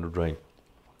going down the drain.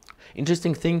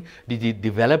 Interesting thing, the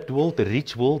developed world, the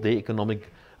rich world, their economic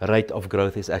rate of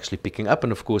growth is actually picking up.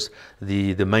 And of course,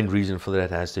 the main reason for that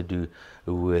has to do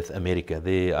with America.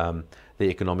 The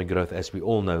economic growth, as we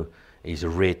all know, is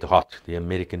red hot. The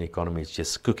American economy is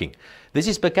just cooking. This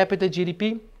is per capita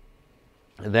GDP.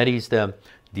 That is the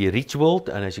rich world.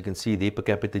 And as you can see, their per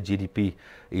capita GDP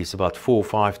is about 4 or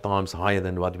 5 times higher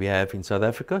than what we have in South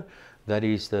Africa. That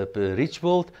is the rich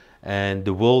world. And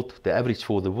the world, the average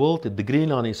for the world, the green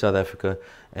line is South Africa,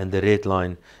 and the red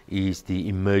line is the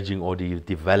emerging or the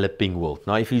developing world.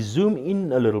 Now, if you zoom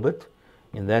in a little bit,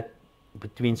 in that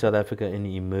between South Africa and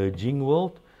the emerging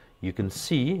world, you can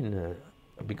see,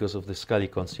 because of the scale, you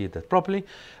can't see it that properly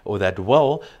or that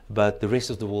well, but the rest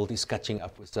of the world is catching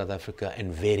up with South Africa,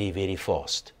 and very, very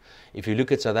fast. If you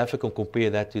look at South Africa and compare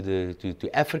that to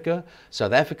Africa,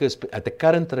 South Africa's, at the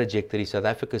current trajectory, South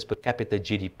Africa's per capita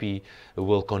GDP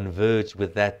will converge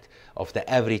with that of the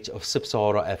average of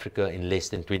sub-Saharan Africa in less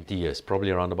than 20 years,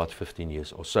 probably around about 15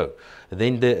 years or so.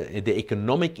 Then the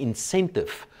economic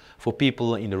incentive for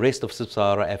people in the rest of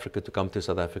sub-Saharan Africa to come to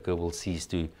South Africa will cease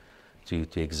to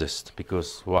exist.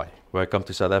 Because why? Why come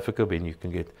to South Africa when you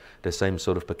can get the same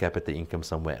sort of per capita income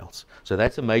somewhere else? So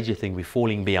that's a major thing. We're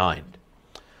falling behind.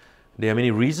 There are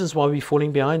many reasons why we're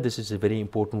falling behind. This is a very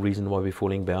important reason why we're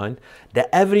falling behind.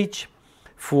 The average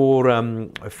for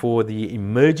the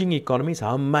emerging economies,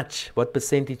 what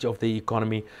percentage of the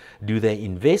economy do they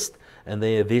invest? And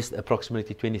they invest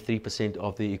approximately 23%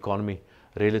 of the economy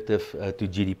relative to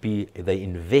GDP. They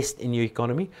invest in your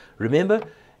economy. Remember,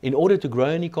 in order to grow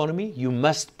an economy, you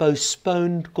must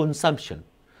postpone consumption.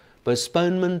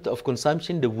 Postponement of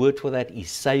consumption, the word for that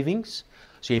is savings.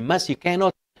 So you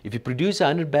cannot. If you produce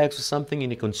 100 bags of something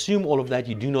and you consume all of that,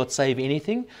 you do not save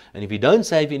anything. And if you don't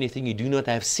save anything, you do not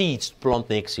have seeds to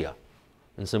plant next year,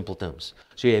 in simple terms.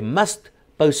 So you must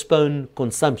postpone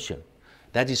consumption.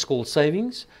 That is called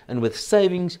savings. And with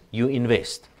savings, you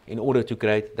invest in order to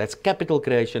create, that's capital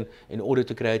creation, in order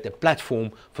to create a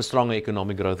platform for stronger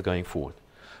economic growth going forward.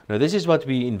 Now, this is what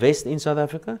we invest in South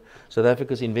Africa. South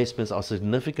Africa's investments are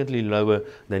significantly lower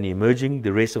than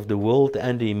the rest of the world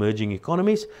and the emerging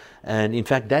economies. And in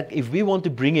fact, that if we want to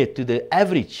bring it to the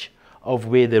average of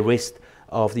where the rest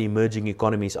of the emerging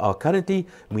economies are currently,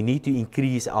 we need to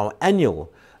increase our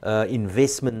annual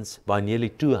investments by nearly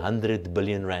 200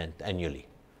 billion rand annually.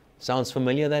 Sounds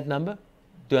familiar, that number?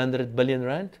 200 billion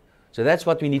rand? So that's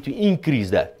what we need to increase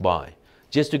that by,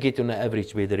 just to get on the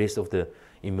average where the rest of the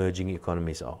emerging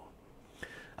economies are.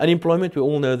 Unemployment, we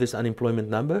all know this unemployment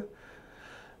number.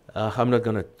 I'm not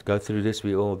going to go through this.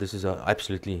 This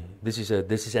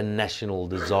is a national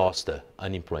disaster,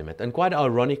 unemployment. And quite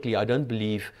ironically, I don't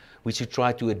believe we should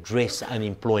try to address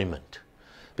unemployment,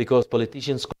 because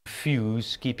politicians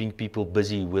confuse keeping people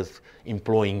busy with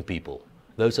employing people.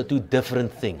 Those are two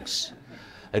different things.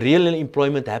 Real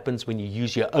employment happens when you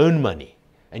use your own money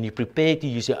and you're prepared to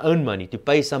use your own money to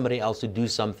pay somebody else to do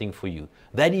something for you.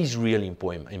 That is real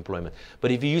employment.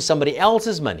 But if you use somebody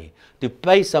else's money to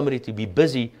pay somebody to be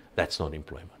busy, that's not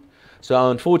employment.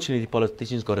 So unfortunately,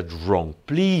 politicians got it wrong.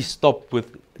 Please stop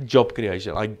with job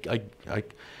creation.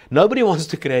 Nobody wants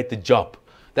to create the job.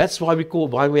 That's why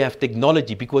we have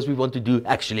technology, because we want to do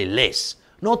actually less,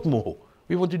 not more.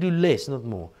 We want to do less, not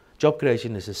more. Job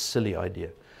creation is a silly idea.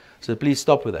 So please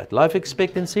stop with that. Life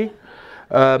expectancy.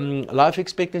 Life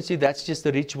expectancy, that's just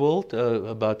the rich world,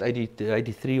 about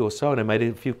 83 or so. And I made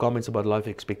a few comments about life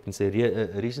expectancy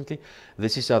recently.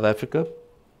 This is South Africa.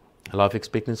 Life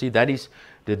expectancy, that is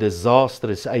the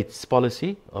disastrous AIDS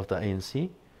policy of the ANC.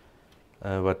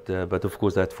 But of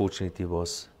course that fortunately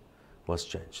was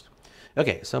changed.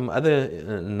 Okay, some other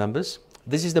numbers.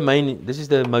 This is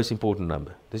the most important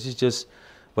number. This is just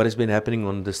what has been happening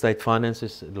on the state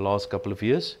finances the last couple of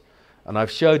years. And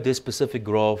I've showed this specific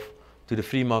graph to the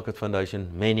Free Market Foundation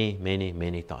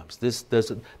many times. This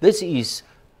is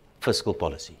fiscal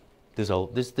policy.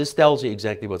 This tells you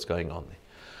exactly what's going on there.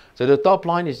 So the top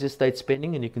line is just state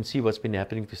spending, and you can see what's been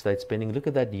happening to state spending. Look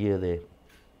at that year there,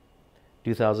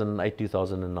 2008,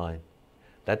 2009.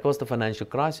 That was the financial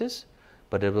crisis,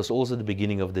 but it was also the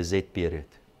beginning of the Z period.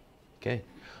 Okay,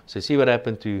 so see what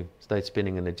happened to state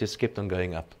spending, and it just kept on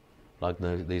going up like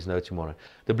there's no tomorrow.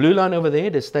 The blue line over there,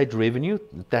 the state revenue,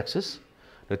 the taxes.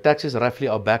 The taxes roughly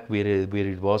are back where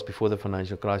it was before the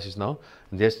financial crisis now.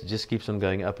 And this just keeps on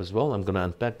going up as well. I'm going to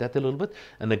unpack that a little bit.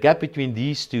 And the gap between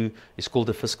these two is called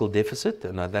the fiscal deficit.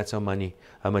 And that's how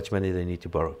much money they need to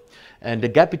borrow. And the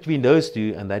gap between those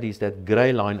two, and that is that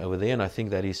grey line over there, and I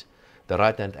think that is the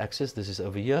right-hand axis. This is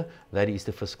over here. That is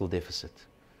the fiscal deficit,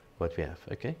 what we have.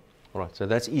 Okay? All right, so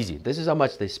that's easy. This is how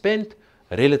much they spend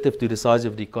relative to the size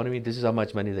of the economy. This is how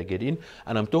much money they get in.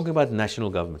 And I'm talking about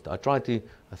national government.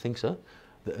 I think so.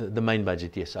 The main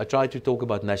budget, yes. I try to talk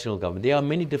about national government. There are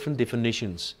many different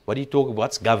definitions. What do you talk about?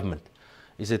 What's government?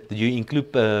 Is it, do you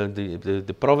include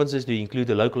the provinces? Do you include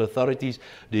the local authorities?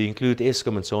 Do you include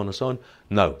Eskom and so on and so on?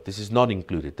 No, this is not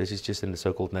included. This is just in the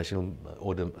so-called national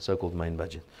or the so-called main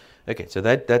budget. Okay, so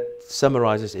that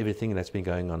summarizes everything that's been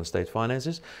going on in state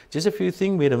finances. Just a few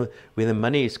things where the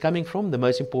money is coming from. The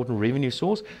most important revenue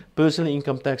source, personal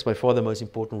income tax, by far the most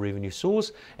important revenue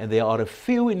source. And there are a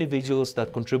few individuals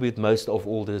that contribute most of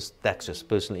all these taxes,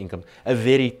 personal income, a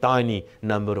very tiny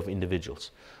number of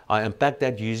individuals. I unpack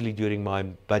that usually during my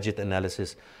budget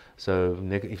analysis. So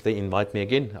if they invite me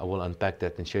again, I will unpack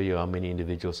that and show you how many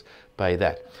individuals pay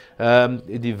that.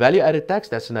 The value-added tax,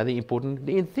 that's another important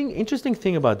thing. Interesting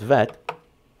thing about VAT,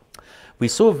 we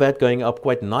saw VAT going up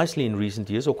quite nicely in recent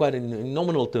years, or quite in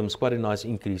nominal terms, quite a nice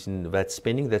increase in VAT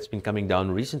spending. That's been coming down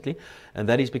recently, and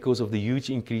that is because of the huge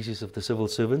increases of the civil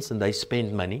servants, and they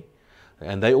spend money,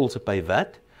 and they also pay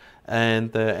VAT.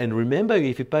 And remember,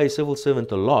 if you pay a civil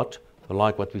servant a lot,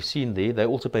 like what we've seen there, they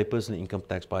also pay personal income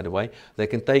tax, by the way. They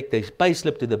can take their pay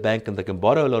slip to the bank and they can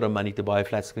borrow a lot of money to buy a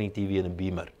flat screen TV and a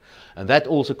beamer. And that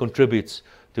also contributes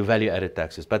to value-added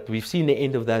taxes. But we've seen the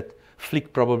end of that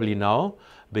flick probably now,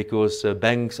 because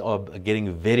banks are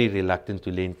getting very reluctant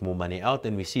to lend more money out,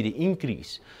 and we see the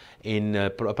increase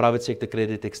in private sector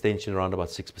credit extension around about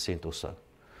 6% or so.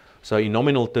 So in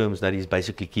nominal terms, that is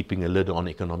basically keeping a lid on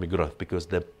economic growth, because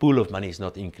the pool of money is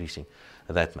not increasing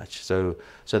that much. So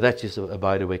that's just a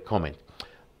by the way comment.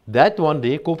 That one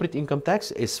there, corporate income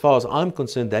tax, as far as I'm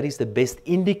concerned, that is the best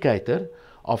indicator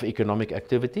of economic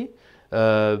activity,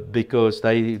 because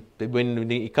when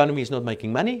the economy is not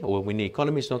making money, or when the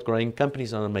economy is not growing,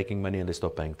 companies are not making money and they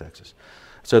stop paying taxes.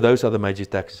 So those are the major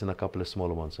taxes, and a couple of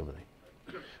smaller ones over there.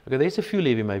 Okay, there's a fuel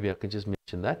levy, maybe I can just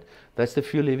mention that. That's the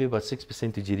fuel levy, about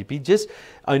 6% to GDP.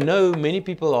 I know many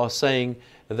people are saying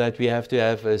that we have to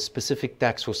have a specific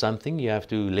tax for something. You have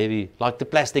to levy, like the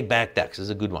plastic bag tax is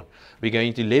a good one. We're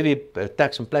going to levy a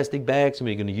tax on plastic bags, and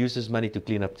we're going to use this money to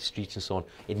clean up the streets and so on.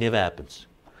 It never happens.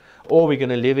 Or we're going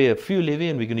to levy a fuel levy,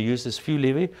 and we're going to use this fuel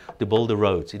levy to build the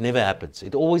roads. It never happens.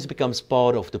 It always becomes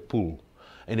part of the pool.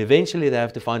 And eventually they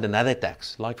have to find another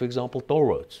tax, like for example toll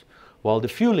roads. While the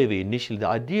fuel levy initially, the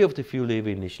idea of the fuel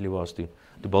levy initially was to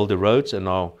build the roads, and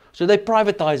now, so they're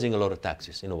privatizing a lot of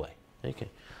taxes in a way. Okay,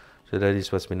 so that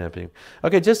is what's been happening.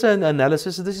 Okay, just an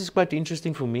analysis. This is quite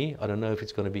interesting for me. I don't know if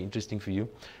it's going to be interesting for you.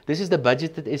 This is the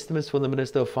budgeted estimates for the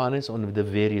Minister of Finance on the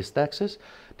various taxes.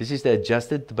 This is the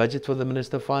adjusted budget for the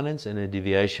Minister of Finance and a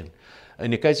deviation. In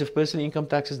the case of personal income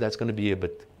taxes, that's going to be a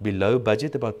bit below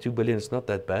budget, about 2 billion. It's not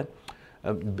that bad.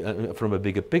 From a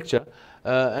bigger picture,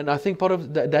 and I think part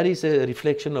of that is a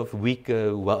reflection of weak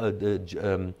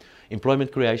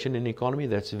employment creation in the economy.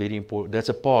 That's very important. That's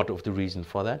a part of the reason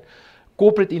for that.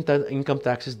 Corporate income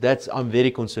taxes, I'm very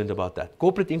concerned about that.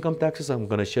 Corporate income taxes, I'm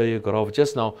going to show you a graph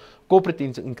just now. Corporate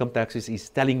income taxes is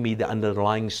telling me the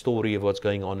underlying story of what's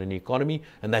going on in the economy,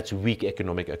 and that's weak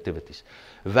economic activities.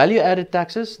 Value-added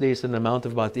taxes, there's an amount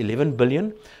of about 11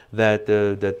 billion that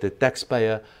the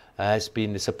taxpayer has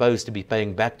been supposed to be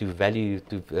paying back to value,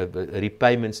 to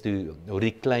repayments, to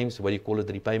reclaims, what do you call it,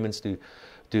 repayments to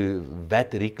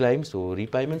VAT reclaims or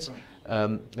repayments.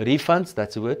 Refunds,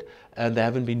 that's the word, and they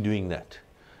haven't been doing that.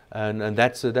 And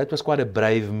that was quite a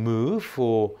brave move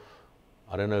for,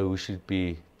 I don't know who should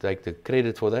take the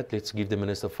credit for that. Let's give the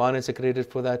Minister of Finance the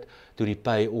credit for that, to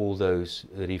repay all those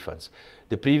refunds.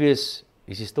 The previous,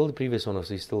 is he still the previous one, or is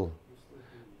he still?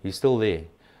 He's still there.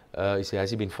 Has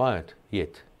he been fired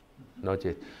yet? Not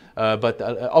yet. But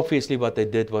obviously what they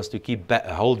did was to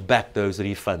hold back those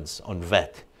refunds on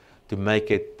VAT, to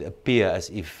make it appear as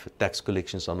if tax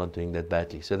collections are not doing that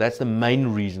badly. So that's the main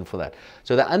reason for that.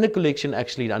 So the under-collection,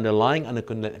 actually, the underlying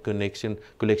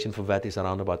collection for VAT is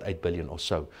around about 8 billion or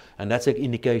so. And that's an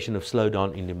indication of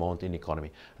slowdown in demand in the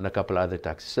economy, and a couple other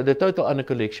taxes. So the total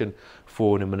under-collection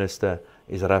for the minister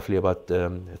is roughly about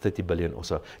 30 billion or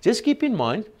so. Just keep in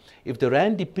mind, if the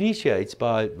rand depreciates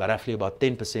by roughly about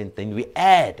 10%, then we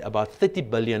add about 30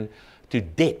 billion to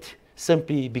debt,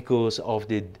 simply because of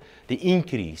the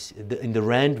increase in the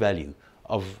rand value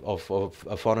of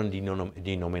a foreign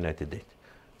denominated debt.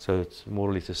 So it's more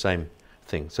or less the same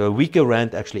thing. So a weaker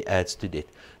rand actually adds to debt.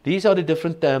 These are the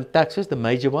different taxes, the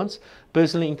major ones.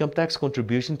 Personal income tax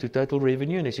contribution to total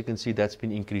revenue, and as you can see, that's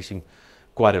been increasing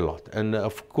quite a lot. And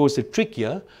of course, the trick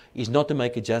here is not to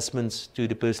make adjustments to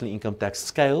the personal income tax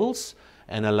scales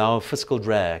and allow a fiscal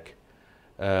drag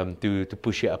to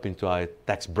push you up into our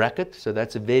tax bracket. So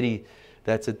that's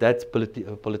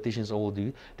politicians all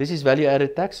do. This is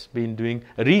value-added tax. Been doing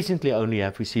recently only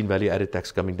have we seen value-added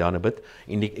tax coming down a bit,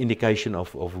 indication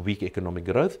of weak economic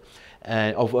growth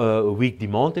and of weak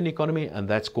demand in the economy, and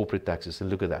that's corporate taxes. And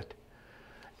look at that.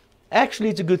 Actually,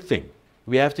 it's a good thing.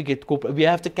 We have to get corporate.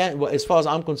 Well, as far as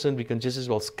I'm concerned, we can just as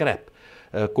well scrap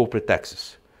corporate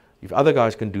taxes. If other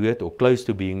guys can do it, or close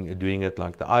to doing it,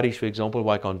 like the Irish, for example,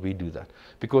 why can't we do that?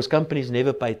 Because companies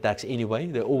never pay tax anyway.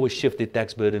 They always shift their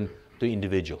tax burden to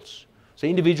individuals. So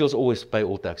individuals always pay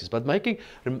all taxes. But making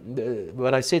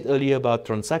what I said earlier about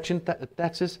transaction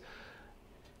taxes,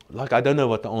 like, I don't know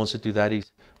what the answer to that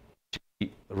is.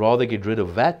 Rather get rid of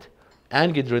VAT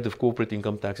and get rid of corporate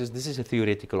income taxes. This is a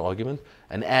theoretical argument,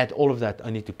 and add all of that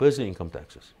only to personal income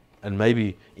taxes, and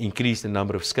maybe increase the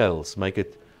number of scales, make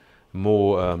it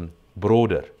more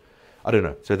broader. I don't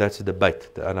know. So that's a debate,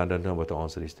 and I don't know what the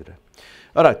answer is to that.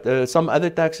 All right, some other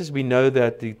taxes. We know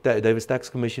that the Davis Tax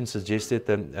Commission suggested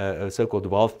a so-called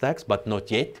wealth tax, but not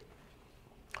yet.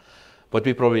 But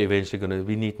we're probably eventually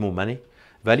we need more money.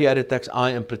 Value-added tax, I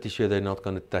am pretty sure they're not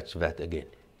going to touch that again.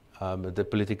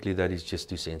 Politically, that is just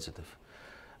too sensitive.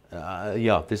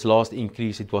 Yeah, this last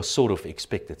increase, it was sort of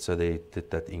expected, so they did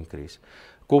that increase.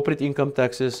 Corporate income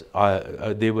taxes,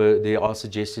 there are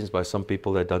suggestions by some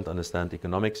people that don't understand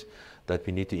economics that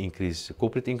we need to increase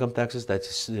corporate income taxes.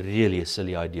 That's really a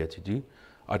silly idea to do.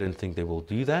 I don't think they will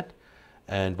do that.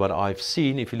 And what I've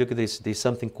seen, if you look at this, there's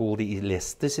something called the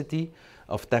elasticity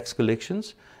of tax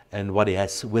collections. And what it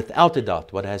has, without a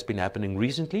doubt, what has been happening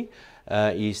recently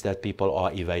is that people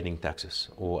are evading taxes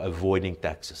or avoiding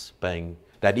taxes, paying.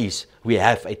 That is, we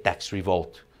have a tax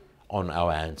revolt on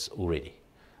our hands already.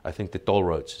 I think the toll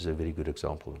roads is a very good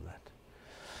example of that.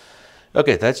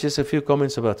 Okay, that's just a few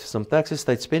comments about some taxes.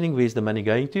 State spending, where's the money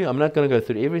going to? I'm not going to go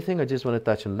through everything. I just want to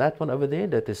touch on that one over there.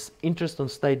 That is interest on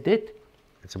state debt.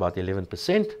 It's about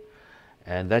 11%.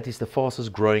 And that is the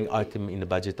fastest growing item in the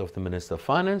budget of the Minister of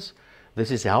Finance. This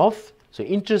is health. So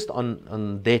interest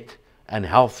on debt and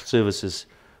health services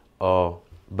are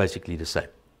basically the same.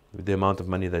 With the amount of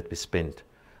money that we spend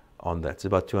on that. It's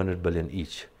about 200 billion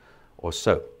each or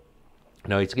so.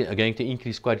 Now it's going to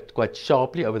increase quite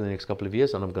sharply over the next couple of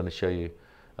years, and I'm going to show you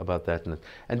about that.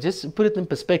 And just put it in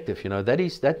perspective, you know,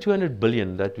 that 200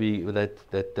 billion that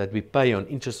we pay on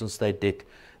interest on state debt,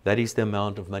 that is the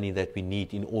amount of money that we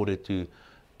need in order to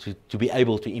be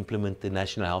able to implement the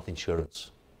national health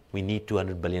insurance. We need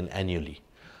 200 billion annually.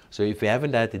 So if we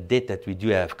haven't had the debt that we do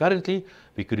have currently,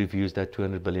 we could have used that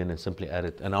 200 billion and simply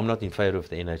added. And I'm not in favor of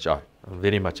the NHI. I'm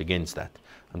very much against that.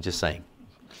 I'm just saying.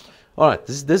 All right,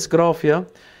 this graph here,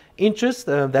 interest,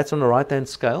 that's on the right-hand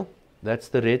scale. That's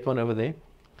the red one over there.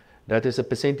 That is a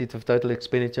percentage of total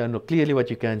expenditure. And clearly what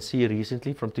you can see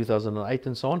recently from 2008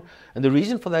 and so on. And the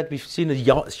reason for that, we've seen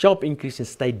a sharp increase in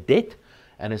state debt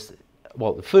and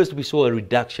well, first we saw a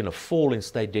reduction, a fall in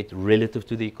state debt relative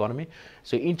to the economy.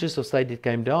 So interest of state debt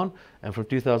came down, and from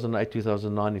 2008,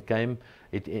 2009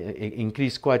 it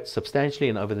increased quite substantially,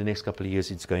 and over the next couple of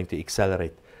years it's going to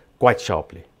accelerate quite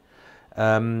sharply.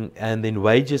 And then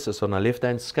wages is on a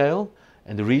left-hand scale,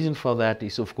 and the reason for that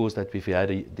is, of course, that we've had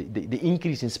the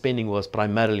increase in spending was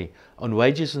primarily on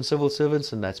wages and civil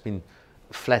servants, and that's been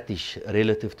flattish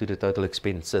relative to the total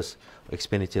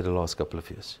expenditure the last couple of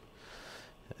years.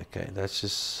 Okay, that's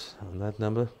just on that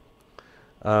number.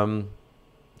 I'm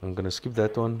going to skip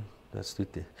that one. That's too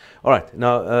thick. All right,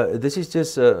 now this is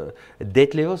just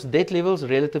debt levels. Debt levels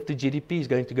relative to GDP is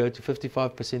going to go to 55%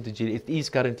 of GDP. It is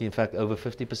currently, in fact, over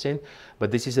 50%,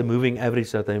 but this is a moving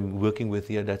average that I'm working with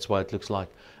here. That's why it looks like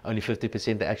only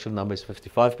 50%. The actual number is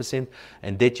 55%,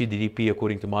 and debt to GDP,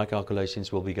 according to my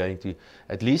calculations, will be going to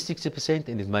at least 60%,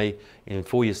 and it may, in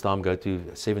 4 years' time, go to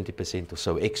 70% or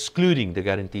so, excluding the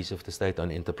guarantees of the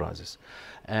state-owned enterprises.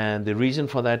 And the reason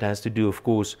for that has to do, of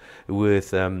course,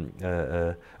 with,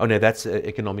 oh no, that's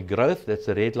economic growth. That's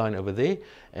the red line over there.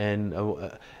 And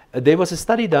there was a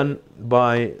study done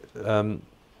by,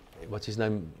 what's his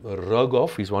name,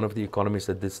 Rogoff. He's one of the economists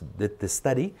that did this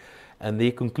study. And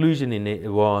the conclusion in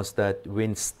it was that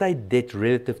when state debt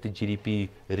relative to GDP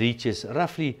reaches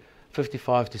roughly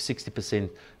 55 to 60%,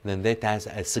 then that has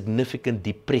a significant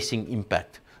depressing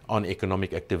impact on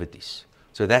economic activities.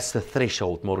 So that's the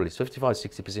threshold, more or less, 55,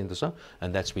 60% or so,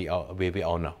 and that's where we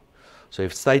are now. So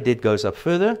if state debt goes up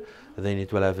further, then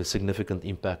it will have a significant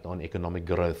impact on economic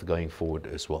growth going forward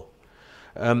as well.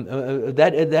 To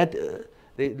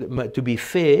be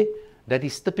fair, that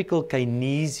is typical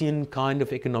Keynesian kind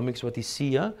of economics, what you see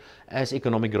here. As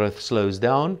economic growth slows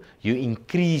down, you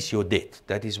increase your debt.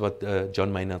 That is what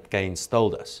John Maynard Keynes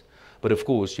told us. But of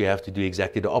course, you have to do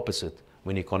exactly the opposite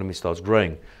when the economy starts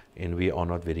growing, and we are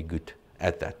not very good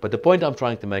at that. But the point I'm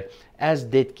trying to make, as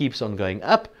debt keeps on going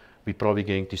up, we're probably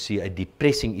going to see a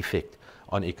depressing effect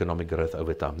on economic growth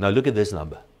over time. Now look at this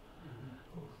number.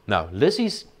 Now this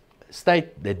is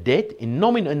the debt in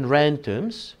nominal and rand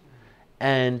terms,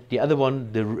 and the other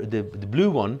one, the blue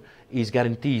one, is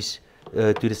guarantees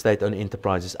to the state-owned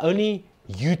enterprises, only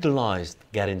utilized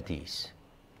guarantees.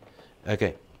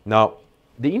 Okay, now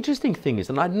the interesting thing is,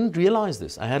 and I didn't realize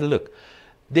this, I had a look.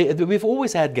 We've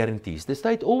always had guarantees. The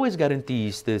state always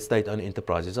guarantees the state-owned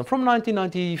enterprises. And from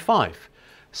 1995,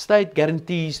 state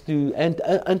guarantees to, and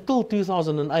until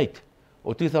 2008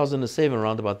 or 2007,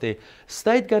 around about there,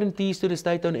 state guarantees to the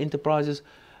state-owned enterprises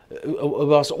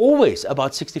was always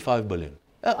about 65 billion.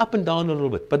 Up and down a little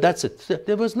bit, but that's it.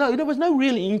 There was no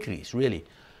real increase, really.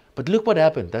 But look what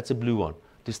happened. That's a blue one,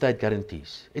 to state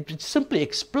guarantees. It simply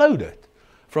exploded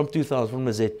from 2000, from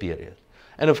the Z period.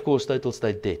 And of course, total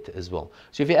state debt as well.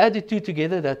 So if you add the two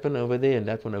together, that one over there and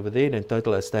that one over there, then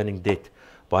total outstanding debt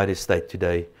by the state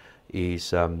today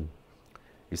is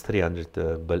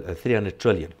 300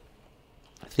 trillion,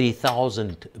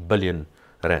 3,000 billion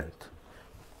rand,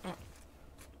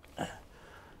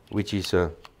 which is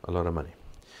a lot of money.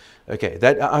 Okay,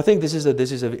 I think this is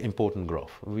an important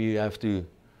graph. We have to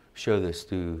show this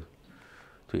to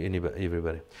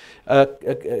everybody.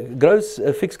 Gross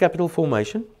fixed capital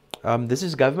formation. This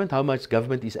is government, how much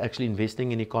government is actually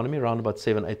investing in the economy, around about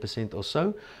 7-8% or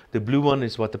so. The blue one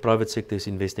is what the private sector is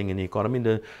investing in the economy.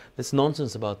 There's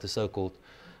nonsense about the so-called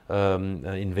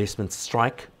investment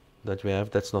strike that we have.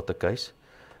 That's not the case.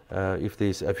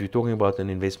 If you're talking about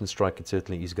an investment strike, it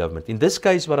certainly is government. In this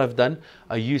case, what I've done,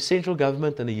 I use central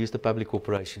government and I use the public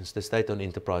corporations, the state-owned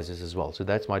enterprises as well. So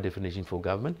that's my definition for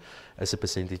government as a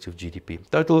percentage of GDP.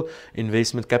 Total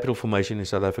investment capital formation in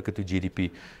South Africa to GDP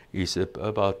is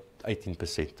about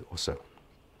 18% or so.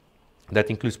 That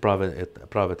includes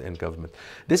private and government.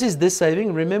 This is this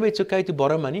saving. Remember, it's okay to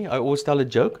borrow money. I always tell a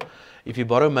joke. If you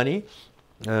borrow money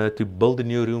to build a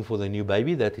new room for the new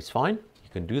baby, that is fine. You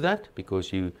can do that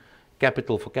because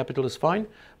capital for capital is fine.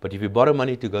 But if you borrow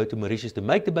money to go to Mauritius to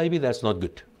make the baby, that's not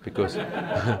good, because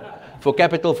for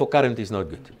capital, for current is not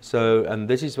good. So, and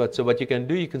this is what you can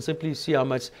do. You can simply see how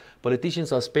much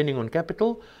politicians are spending on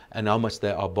capital and how much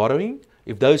they are borrowing.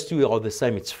 If those two are the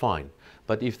same, it's fine.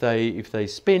 But if they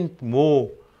spend more,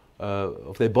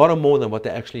 if they borrow more than what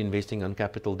they're actually investing on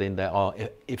capital, then they are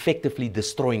effectively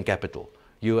destroying capital.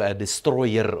 You are a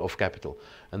destroyer of capital,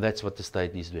 and that's what the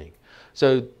state is doing.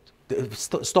 So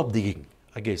stop digging,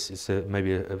 I guess, is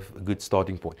maybe a good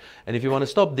starting point. And if you want to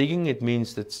stop digging, it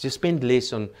means that just spend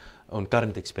less on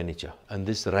current expenditure, and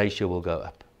this ratio will go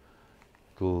up.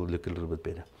 It will look a little bit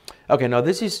better. Okay, now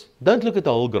this is, don't look at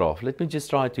the whole graph. Let me just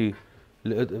try to,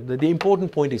 the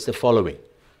important point is the following.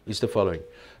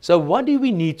 So what do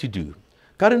we need to do?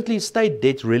 Currently, state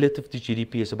debt relative to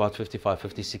GDP is about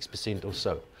 55–56% or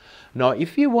so. Now,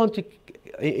 if you want to,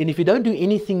 and if you don't do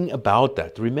anything about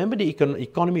that, remember the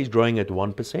economy is growing at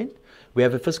 1%. We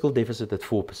have a fiscal deficit at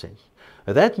 4%.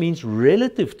 Now, that means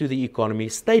relative to the economy,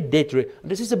 state debt,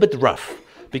 this is a bit rough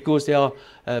because there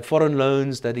are foreign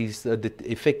loans that is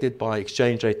affected by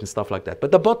exchange rate and stuff like that.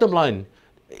 But the bottom line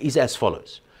is as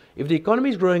follows. If the economy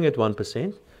is growing at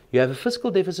 1%, you have a fiscal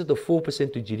deficit of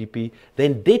 4% to GDP,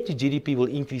 then debt to GDP will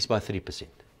increase by 3%.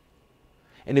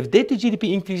 And if debt to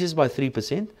GDP increases by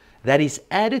 3%, that is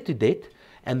added to debt,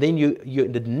 and then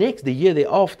the year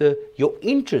thereafter, your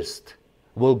interest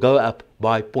will go up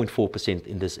by 0.4%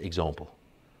 in this example.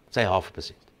 Say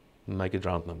 0.5%, make it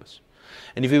round numbers.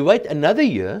 And if you wait another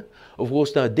year, of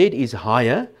course now debt is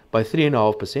higher by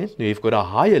 3.5%, now you've got a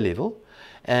higher level,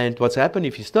 and what's happened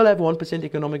if you still have 1%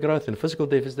 economic growth and fiscal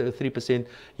deficit of 3%,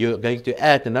 you're going to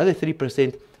add another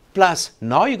 3%, plus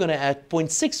now you're going to add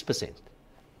 0.6%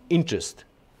 interest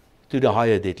to the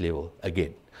higher debt level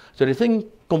again. So the thing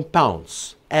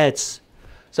compounds, adds.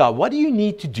 So what do you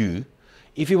need to do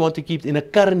if you want to keep in a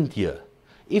current year?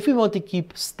 If you want to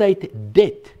keep state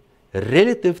debt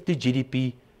relative to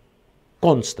GDP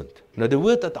constant. Now the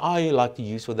word that I like to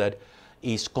use for that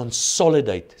is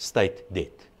consolidate state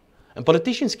debt. And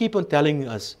politicians keep on telling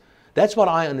us, that's what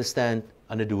I understand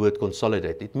under the word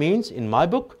consolidate. It means, in my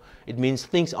book, it means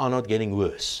things are not getting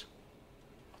worse.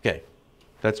 Okay,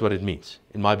 that's what it means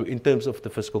in my book, in terms of the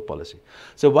fiscal policy.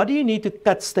 So what do you need to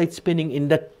cut state spending in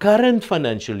the current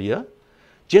financial year,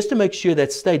 just to make sure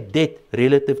that state debt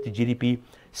relative to GDP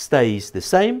stays the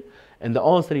same? And the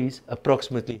answer is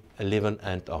approximately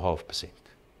 11.5%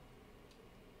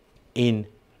 in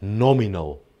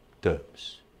nominal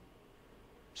terms.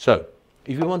 So,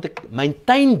 if you want to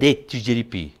maintain debt to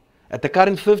GDP at the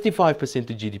current 55%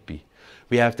 to GDP,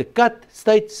 we have to cut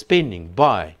state spending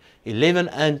by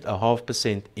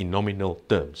 11.5% in nominal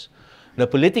terms. Now,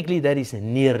 politically, that is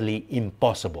nearly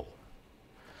impossible.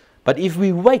 But if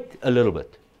we wait a little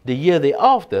bit, the year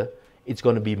thereafter, it's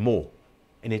going to be more.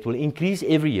 And it will increase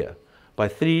every year by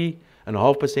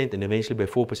 3.5% and eventually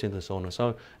by 4% and so on and so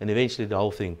on. And eventually the whole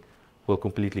thing will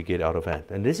completely get out of hand.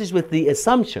 And this is with the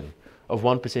assumption of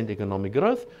 1% economic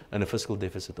growth and a fiscal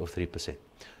deficit of 3%.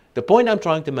 The point I'm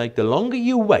trying to make, the longer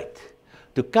you wait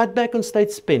to cut back on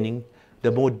state spending, the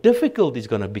more difficult it's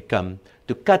going to become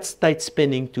to cut state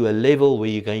spending to a level where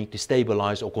you're going to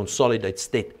stabilize or consolidate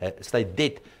state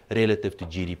debt relative to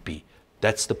GDP.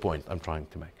 That's the point I'm trying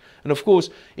to make. And of course,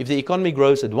 if the economy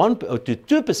grows at 1 or to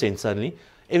 2% suddenly,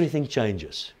 everything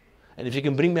changes. And if you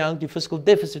can bring down the fiscal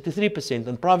deficit to 3%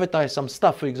 and privatize some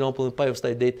stuff, for example, and pay off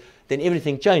state debt, then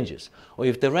everything changes. Or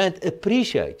if the rand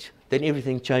appreciates, then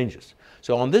everything changes.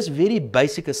 So on this very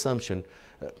basic assumption,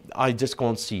 I just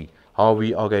can't see how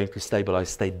we are going to stabilize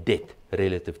state debt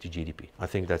relative to GDP. I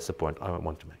think that's the point I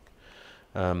want to make.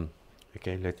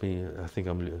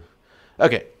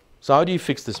 Okay, so how do you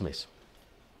fix this mess?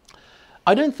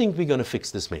 I don't think we're going to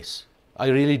fix this mess. I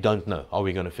really don't know how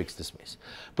we're going to fix this mess.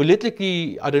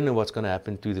 Politically, I don't know what's going to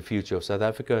happen to the future of South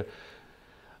Africa.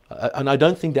 And I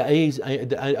don't think I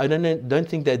don't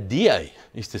think that DA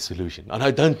is the solution. And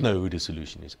I don't know who the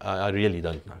solution is. I really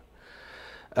don't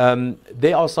know.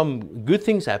 There are some good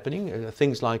things happening.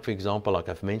 Things like, for example, like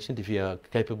I've mentioned, if you are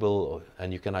capable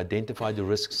and you can identify the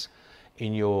risks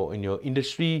in your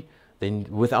industry, then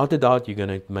without a doubt, you're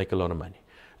going to make a lot of money.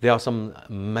 There are some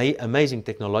amazing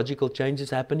technological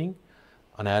changes happening.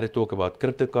 And I had to talk about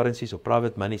cryptocurrencies or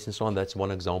private monies and so on. That's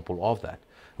one example of that.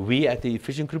 We at the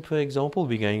Efficient Group, for example,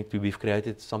 we've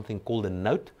created something called a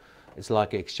note. It's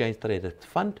like an exchange traded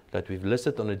fund that we've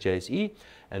listed on the JSE.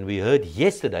 And we heard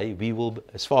yesterday, we will,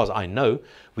 as far as I know,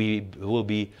 we will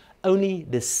be only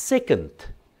the second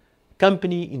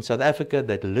company in South Africa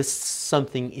that lists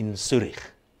something in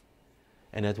Zurich.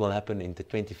 And that will happen in the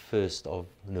 21st of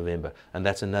November. And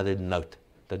that's another note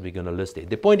that we're going to list there.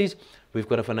 The point is, we've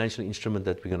got a financial instrument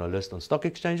that we're going to list on stock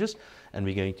exchanges, and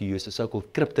we're going to use a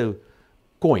so-called crypto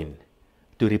coin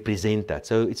to represent that.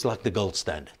 So it's like the gold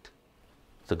standard.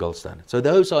 It's the gold standard. So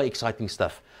those are exciting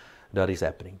stuff that is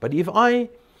happening. But if I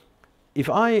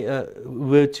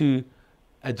were to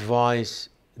advise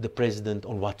the president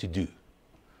on what to do,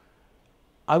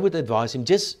 I would advise him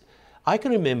I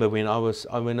can remember when I was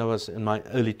in my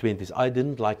early 20s, I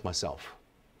didn't like myself.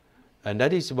 And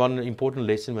that is one important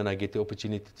lesson when I get the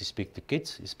opportunity to speak to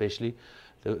kids, especially.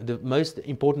 The most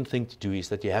important thing to do is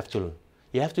that you have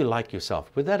to like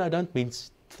yourself. With that, I don't mean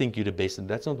think you're the best, and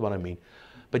that's not what I mean.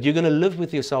 But you're going to live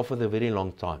with yourself for a very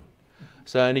long time.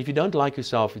 So, and if you don't like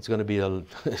yourself, it's going to be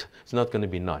it's not going to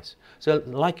be nice. So,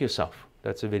 like yourself.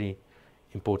 That's a very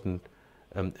important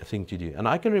thing to do. And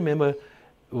I can remember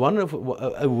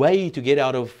a way to get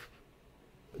out of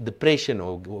depression,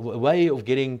 or a way of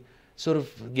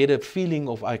get a feeling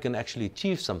of I can actually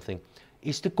achieve something,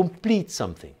 is to complete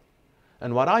something.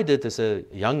 And what I did as a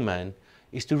young man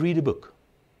is to read a book,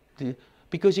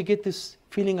 because you get this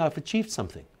feeling I've achieved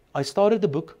something. I started the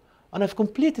book and I've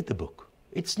completed the book.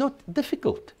 It's not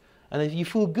difficult, and you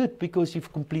feel good because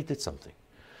you've completed something.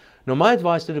 Now, my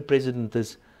advice to the president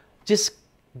is just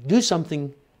do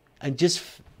something, and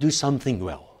just do something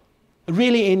well.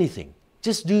 Really anything,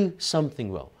 just do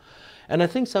something well. And I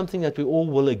think something that we all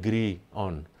will agree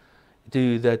on,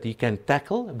 that he can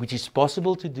tackle, which is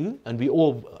possible to do, and we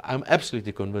all, I'm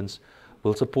absolutely convinced,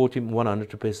 will support him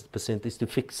 100%, is to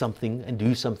fix something and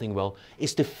do something well,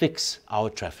 is to fix our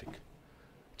traffic.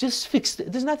 Just fix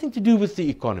it. There's nothing to do with the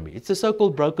economy. It's the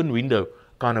so-called broken window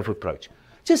kind of approach.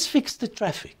 Just fix the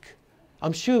traffic.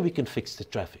 I'm sure we can fix the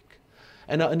traffic.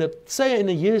 And say in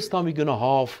a year's time we're going to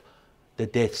halve the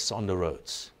deaths on the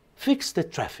roads. Fix the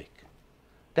traffic.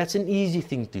 That's an easy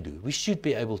thing to do. We should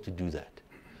be able to do that.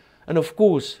 And of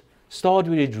course, start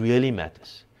where it really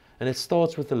matters. And it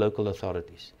starts with the local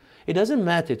authorities. It doesn't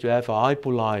matter to have a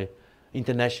high-poly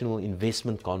international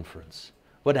investment conference.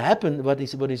 What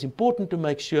is important to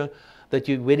make sure that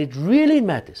where it really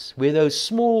matters, where those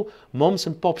small moms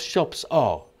and pop shops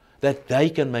are, that they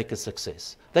can make a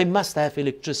success. They must have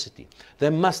electricity.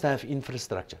 They must have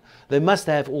infrastructure. They must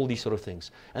have all these sort of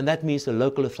things. And that means the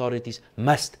local authorities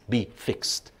must be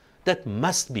fixed. That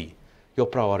must be your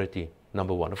priority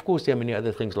number one. Of course, there are many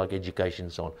other things like education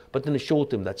and so on. But in the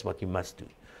short term, that's what you must do.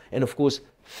 And of course,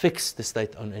 fix the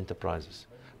state-owned enterprises.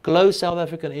 Close South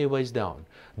African Airways down.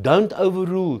 Don't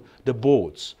overrule the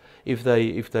boards if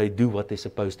they do what they're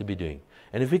supposed to be doing.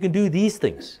 And if we can do these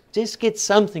things, just get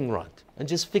something right and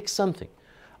just fix something,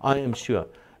 I am sure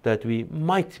that we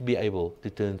might be able to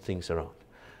turn things around.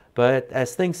 But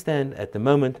as things stand at the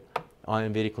moment, I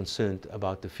am very concerned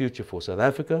about the future for South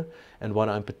Africa. And what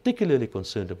I'm particularly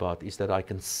concerned about is that I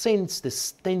can sense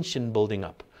this tension building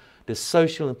up, the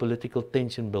social and political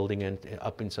tension building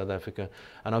up in South Africa,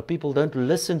 and how people don't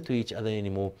listen to each other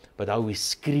anymore, but how we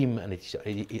scream at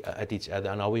each other,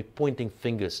 and how we're pointing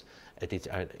fingers at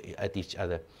each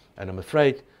other. And I'm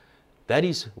afraid that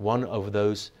is one of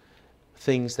those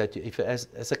things that,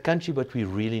 as a country, what we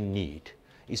really need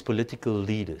is political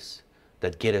leaders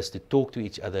that get us to talk to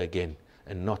each other again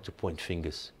and not to point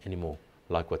fingers anymore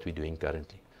like what we're doing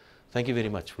currently. Thank you very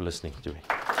much for listening to me.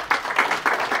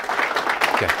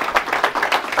 Okay.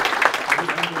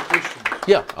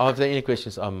 Yeah, are there any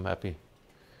questions? I'm happy.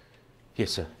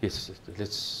 Yes, sir. Yes,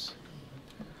 let's.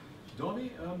 Dawie,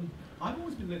 I've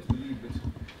always been led to believe that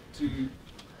to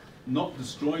not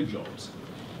destroy jobs,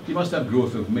 you must have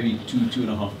growth of maybe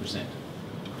 2–2.5%.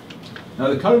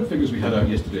 Now, the current figures we had out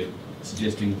yesterday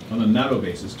suggesting, on a narrow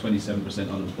basis,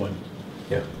 27% unemployment.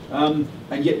 Yeah. And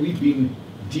yet we've been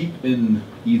deep in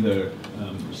either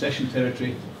recession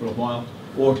territory for a while,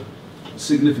 or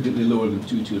significantly lower than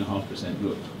 2–2.5%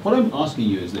 growth. What I'm asking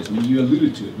you is this: when you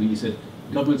alluded to it, when you said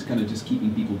government's kind of just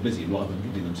keeping people busy rather than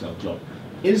giving themselves jobs,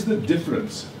 is the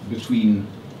difference between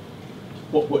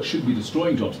what should be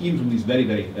destroying jobs, even from these very,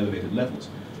 very elevated levels,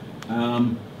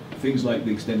 things like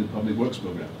the extended public works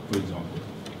program, for example?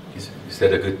 Is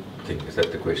that a good thing? Is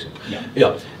that the question? Yeah.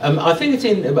 Yeah. I think it's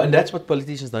and that's what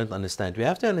politicians don't understand. We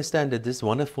have to understand that this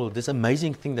wonderful, this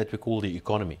amazing thing that we call the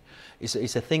economy is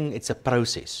a thing. It's a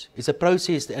process. It's a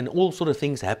process, and all sort of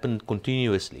things happen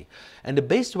continuously. And the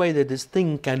best way that this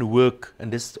thing can work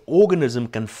and this organism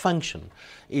can function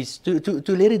is to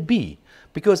let it be.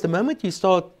 Because the moment you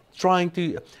start trying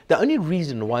to, the only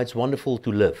reason why it's wonderful to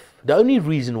live,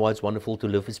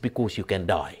 is because you can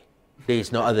die. There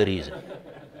is no other reason.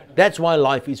 That's why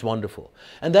life is wonderful.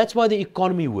 And that's why the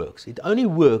economy works. It only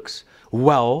works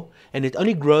well, and it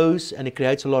only grows and it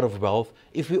creates a lot of wealth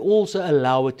if we also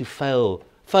allow it to fail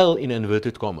in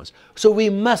inverted commas. So we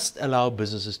must allow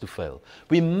businesses to fail.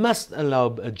 We must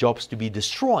allow jobs to be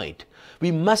destroyed.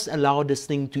 We must allow this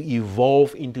thing to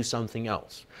evolve into something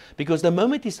else. Because the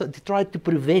moment you try to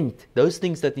prevent those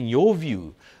things that in your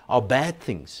view are bad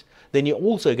things, then you're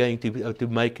also going to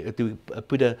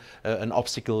put an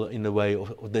obstacle in the way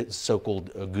of the so-called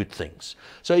good things.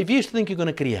 So if you think you're going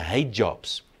to create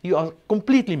jobs, you are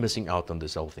completely missing out on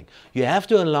this whole thing. You have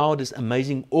to allow this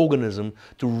amazing organism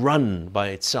to run by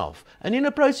itself. And in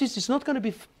the process, it's not going to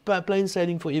be plain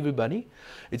sailing for everybody.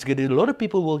 A lot of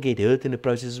people will get hurt in the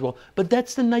process as well. But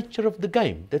that's the nature of the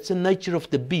game. That's the nature of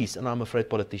the beast. And I'm afraid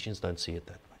politicians don't see it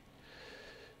that way.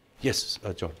 Yes,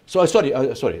 John. Sorry,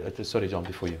 John,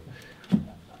 before you.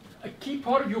 A key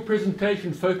part of your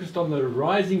presentation focused on the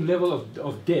rising level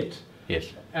of debt.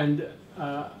 Yes. And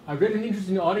I read an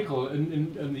interesting article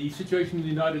in the situation in the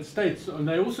United States, and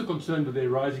they're also concerned with their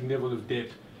rising level of debt.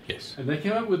 Yes. And they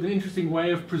came up with an interesting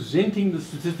way of presenting the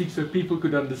statistics so people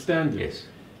could understand it. Yes.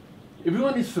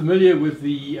 Everyone is familiar with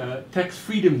the Tax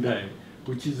Freedom Day,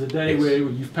 which is a day Yes. where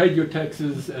you've paid your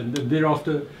taxes and then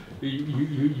thereafter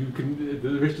you can,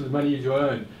 the rest of the money is your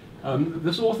own.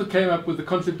 This author came up with the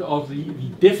concept of the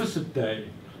Deficit Day,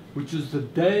 which is the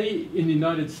day in the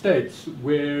United States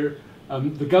where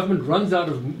the government runs out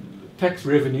of tax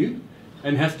revenue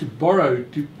and has to borrow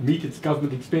to meet its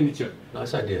government expenditure.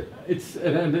 Nice idea. It's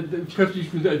perhaps you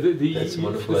can, That's a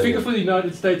wonderful the figure idea. for the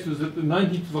United States was that the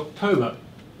 19th of October,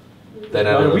 They ran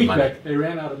about out a of week money. back, they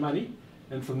ran out of money,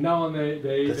 and from now on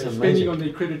they're That's spending amazing. on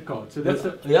their credit card. So that's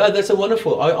Yeah, that's a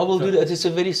wonderful. I will do that. It's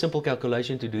a very simple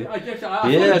calculation to do. I Yeah, thought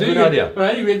good doing idea. it, but I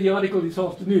only read the article this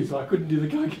afternoon, so I couldn't do the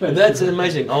calculation. That's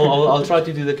amazing. I'll try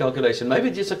to do the calculation.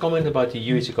 Maybe just a comment about the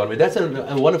US economy. That's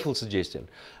a wonderful suggestion.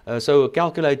 So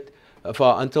calculate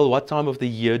for until what time of the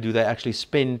year do they actually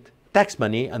spend tax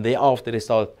money, and thereafter they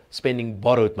start spending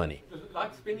borrowed money.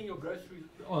 Like spending your groceries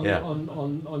on, Yeah.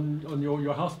 on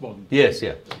your house bond. Yes,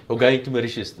 yeah. Or going to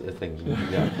Mauritius thing.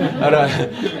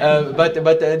 Yeah.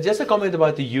 But just a comment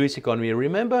about the US economy.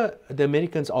 Remember, the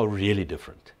Americans are really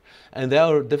different. And they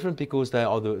are different because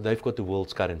they've got the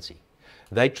world's currency.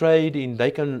 They trade in,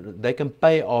 they can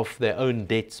pay off their own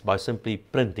debts by simply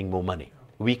printing more money.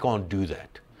 We can't do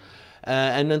that.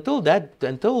 And until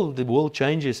the world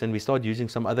changes and we start using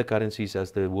some other currencies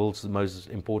as the world's most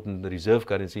important reserve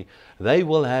currency, they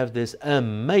will have this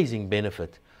amazing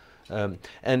benefit. And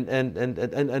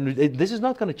this is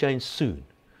not going to change soon.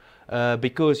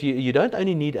 Because you don't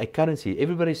only need a currency.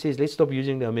 Everybody says, let's stop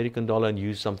using the American dollar and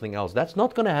use something else. That's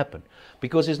not going to happen.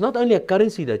 Because it's not only a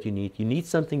currency that you need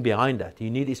something behind that. You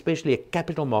need especially a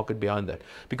capital market behind that.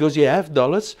 Because you have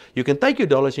dollars, you can take your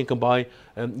dollars, you can buy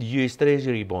US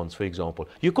Treasury bonds, for example.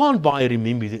 You can't buy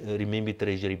renminbi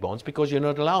Treasury bonds because you're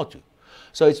not allowed to.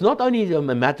 So it's not only a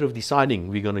matter of deciding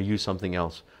we're going to use something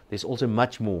else. There's also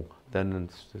much more than,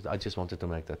 I just wanted to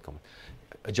make that comment.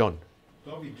 John.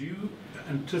 Dawie, do you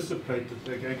anticipate that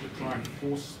they're going to try and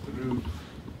force through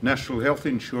national health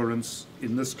insurance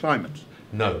in this climate?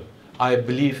 No, I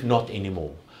believe not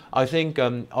anymore. I think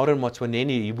Aaron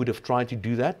Motsoenene, he would have tried to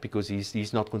do that because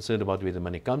he's not concerned about where the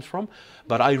money comes from.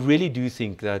 But I really do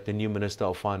think that the new Minister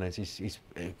of Finance is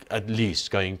at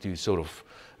least going to sort of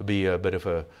be a bit of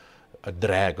a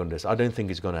drag on this. I don't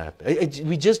think it's going to happen.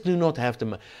 We just do not have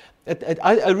the...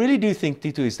 I really do think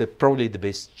Tito is probably the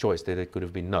best choice that it could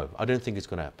have been. No, I don't think it's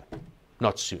going to happen.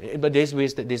 Not soon. But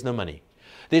there's no money.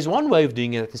 There's one way of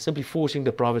doing it, is simply forcing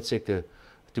the private sector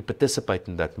to participate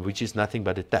in that, which is nothing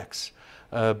but a tax.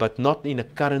 But not in a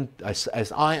current,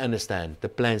 as I understand, the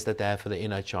plans that they have for the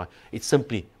NHI, it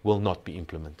simply will not be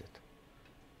implemented.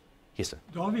 Yes, sir.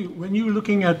 Dawie, when you're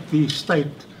looking at the state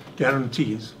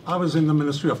guarantees, I was in the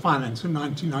Ministry of Finance in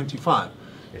 1995,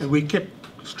 Yes. and we kept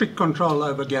strict control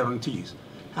over guarantees.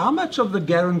 How much of the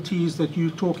guarantees that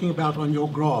you're talking about on your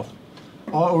graph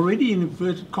are already, in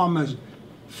inverted commas,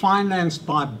 financed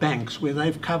by banks where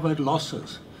they've covered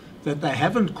losses that they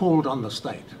haven't called on the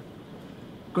state?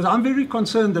 Because I'm very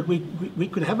concerned that we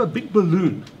could have a big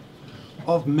balloon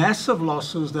of massive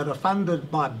losses that are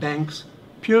funded by banks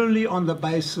purely on the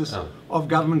basis of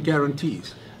government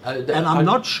guarantees. And I'm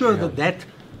not sure that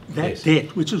Yes.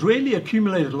 debt, which is really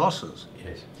accumulated losses,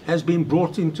 Yes. has been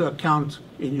brought into account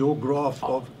in your graph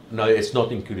of... No, it's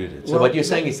not included. So Well, what you're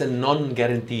saying is a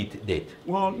non-guaranteed debt.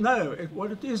 Well, no,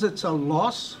 what it is, it's a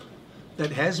loss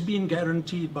that has been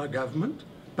guaranteed by government,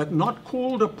 but not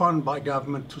called upon by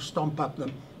government to stomp up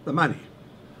the money.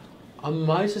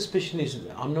 My suspicion is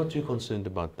I'm not too concerned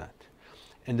about that.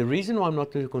 And the reason why I'm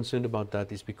not too concerned about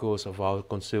that is because of how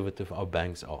conservative our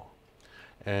banks are.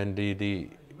 And You're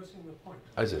missing the point.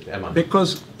 Is it? Am I?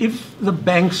 Because if the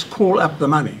banks call up the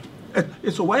money,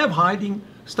 it's a way of hiding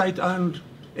state-owned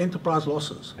enterprise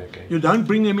losses. Okay. You don't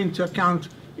bring them into account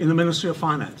in the Ministry of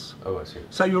Finance. Oh, I see.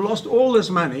 So you lost all this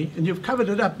money and you've covered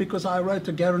it up because I wrote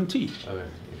a guarantee. Oh, yes.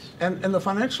 And the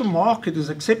financial market is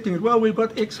accepting it. Well, we've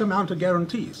got X amount of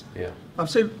guarantees. Yeah. I've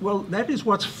said, well, that is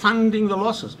what's funding the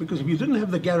losses, because if you didn't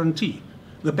have the guarantee,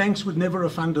 the banks would never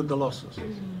have funded the losses. Yes.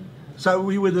 So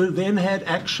we would have then had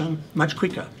action much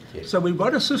quicker. Yes. So we've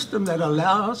got a system that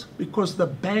allows, because the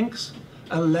banks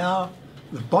allow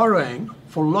the borrowing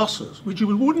for losses, which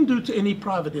you wouldn't do to any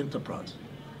private enterprise.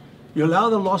 You allow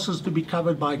the losses to be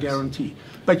covered by guarantee,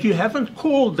 but you haven't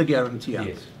called the guarantee out.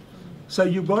 Yes. So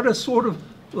you've got a sort of,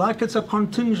 like it's a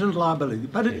contingent liability,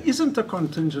 but it isn't a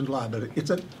contingent liability. It's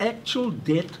an actual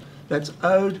debt that's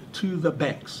owed to the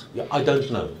banks? Yeah, I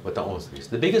don't know what the answer is.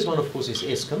 The biggest one, of course, is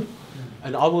Eskom,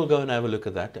 and I will go and have a look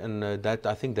at that. And that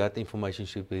I think that information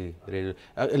should be ready.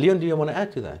 Leon, do you want to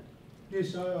add to that?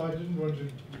 Yes, I didn't want to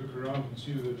look around and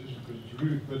see whether just because it's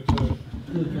rude, but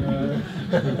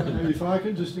if I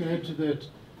can just add to that,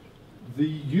 the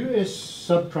US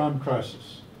subprime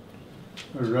crisis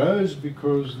arose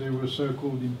because there were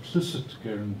so-called implicit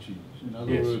guarantees. In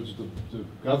other words, the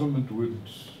government would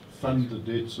fund the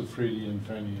debts of Freddie and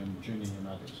Fannie and Ginny and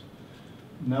others.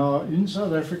 Now, in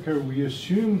South Africa, we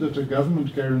assume that a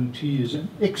government guarantee is an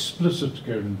explicit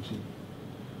guarantee.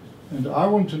 And I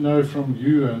want to know from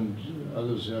you and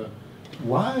others here,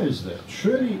 why is that?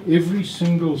 Surely every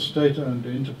single state-owned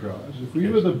enterprise, if we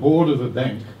were the board of a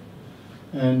bank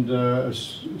and a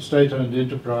state-owned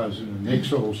enterprise in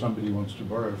Nexa or somebody wants to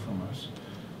borrow from us,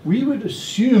 we would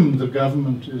assume the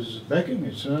government is backing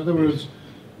it. So in other words,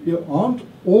 aren't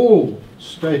all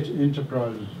state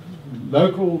enterprises,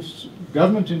 local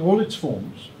government in all its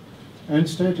forms, and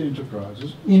state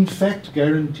enterprises, in fact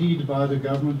guaranteed by the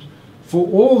government for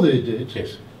all their debt,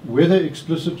 Yes. whether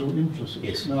explicit or implicit?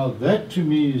 Yes. Now that to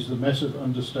me is the massive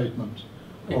understatement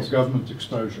Yes. of government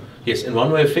exposure. Yes, and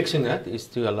one way of fixing that is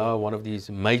to allow one of these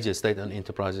major state-owned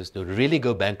enterprises to really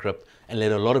go bankrupt and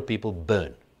let a lot of people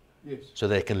burn, Yes. so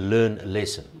they can learn a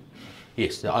lesson.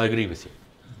 Yes, I agree with you.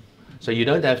 So you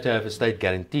don't have to have a state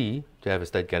guarantee to have a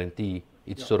state guarantee.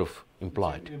 It's sort of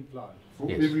implied. Implied. For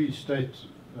Yes. every state,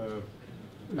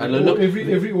 And look,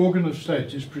 every organ of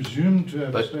state is presumed to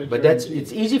have a state But that's, guarantee.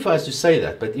 it's easy for us to say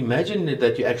that, but imagine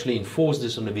that you actually enforce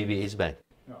this on the VBS bank.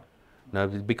 Yeah. Now,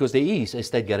 because there is a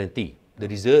state guarantee. The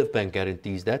Reserve Bank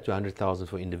guarantees that to 100,000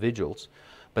 for individuals,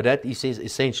 but that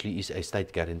essentially is a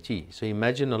state guarantee. So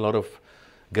imagine a lot of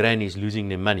grannies losing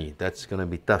their money. That's going to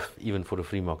be tough, even for a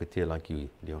free marketeer like you,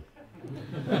 Leon.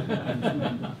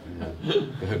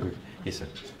 Good. Yes, sir.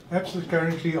 ABSA is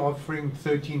currently offering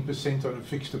 13% on a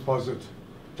fixed deposit.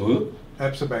 Who?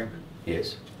 ABSA Bank.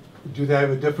 Yes. Do they have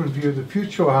a different view of the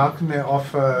future, or how can they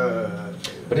offer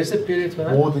What is the period for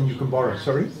that? more than you can borrow?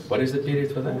 Sorry? What is the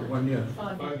period for that? 1 year.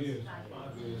 5 years.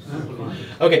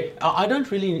 Okay, I don't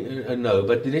really know,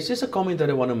 but there's just a comment that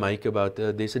I want to make about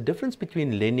there's a difference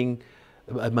between lending,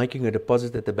 making a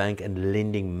deposit at the bank and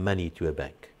lending money to a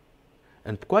bank.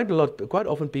 And quite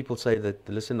often people say that,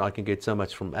 listen, I can get so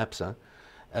much from ABSA,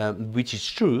 which is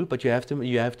true, but you have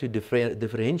to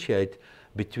differentiate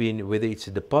between whether it's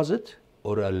a deposit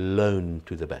or a loan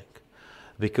to the bank.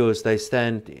 Because they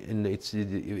stand in,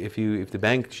 if the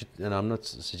bank should, and I'm not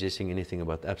suggesting anything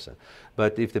about ABSA,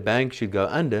 but if the bank should go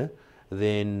under,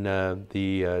 then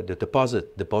the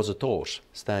depositors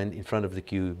stand in front of the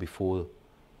queue before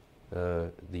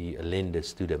the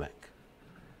lenders to the bank.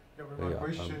 Yeah, but my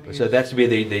question So is, that's where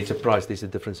there's a price, there's a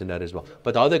difference in that as well.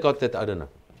 But how they got that, I don't know.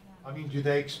 I mean, do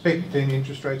they expect then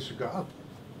interest rates to go up?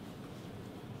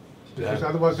 Because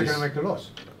otherwise they're going to make a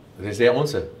loss. There's their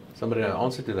answer. Somebody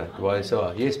answer to that. Why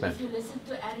so? Yes, ma'am. If you listen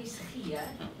to Aris here,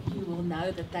 you will know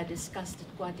that they discussed it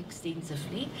quite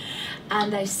extensively.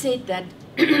 And they said that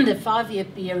the 5-year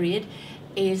period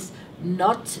is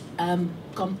not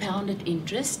compounded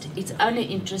interest. It's only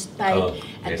interest paid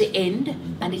at the end,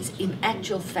 and it's in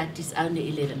actual fact is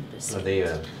only 11%. Oh, there you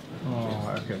are.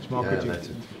 Oh, okay, it's Yeah, marketing. that's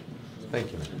it.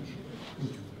 Thank you, ma'am.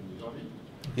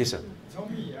 Yes, sir. Tell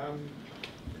me,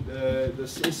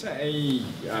 this SAA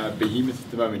behemoth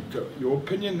at the moment, your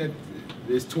opinion that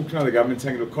there's talk now the government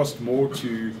saying it'll cost more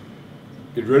to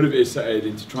get rid of SAA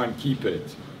than to try and keep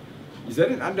it. Is that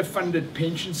an underfunded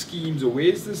pension schemes, or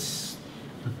where's this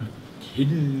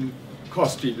hidden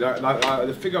cost? Like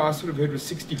the figure I sort of heard was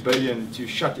 60 billion to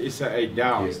shut SAA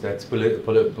down. Yes, that's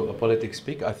politics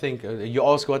speak. I think you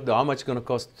ask how much it's going to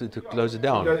cost to close it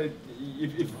down.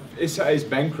 If SAA is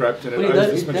bankrupt and Well,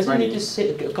 owes this it much doesn't money, need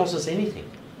to cost us anything.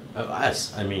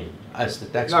 Us, the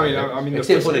taxpayer. No, I mean the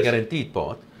except for the process. guaranteed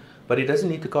part. But it doesn't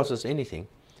need to cost us anything.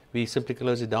 We simply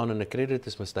close it down and the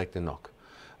creditors must take the knock.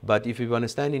 But if you want to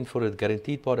stand in for a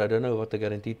guaranteed part, I don't know what the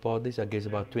guaranteed part is. I guess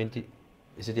about 20,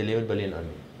 is it 11 billion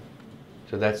only?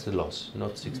 So that's the loss,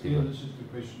 not 60 Again, billion. this is the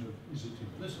question of, is it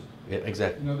implicit? Yeah,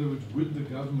 exactly. In other words, would the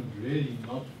government really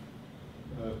not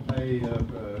pay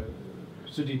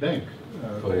Citibank?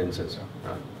 For instance.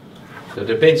 Right. So it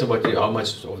depends on how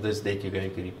much of this debt you're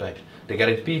going to repay. The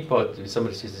guaranteed part, if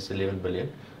somebody says it's 11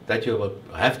 billion, that you will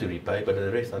have to repay, but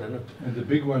the rest, I don't know. And the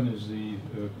big one is the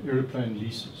aeroplane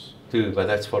leases. Too, but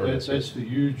that's foreign. That's the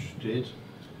huge debt.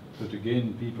 But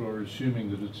again, people are assuming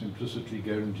that it's implicitly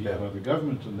guaranteed by the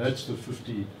government, and that's the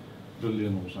 50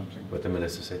 billion or something. What the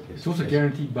minister said, yes. It's also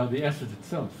guaranteed by the asset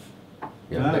itself.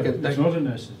 Yeah, No, they can it's not an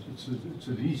asset, it's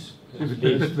a lease.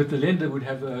 But the lender would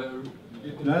have a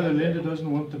No, the lender doesn't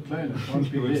want the plane. It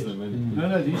can't be let.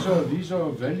 No, these are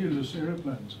valueless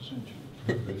aeroplanes,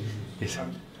 essentially. Yes.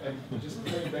 And just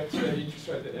going back to that interest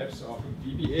rate that ABSA offering,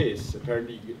 VBS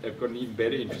apparently have got an even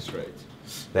better interest rate.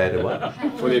 They had a what?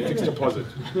 For their fixed deposit.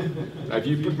 Now, if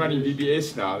you put money in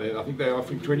VBS now, I think they're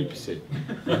offering 20%.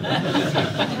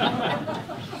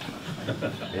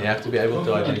 You have to be able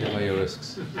to identify your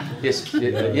risks. Yes,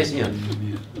 yes, Ian.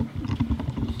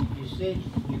 You said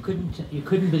you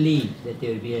couldn't believe that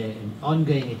there would be an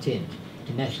ongoing attempt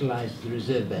to nationalise the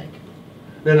Reserve Bank.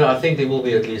 No, I think there will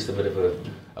be at least a bit of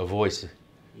a voice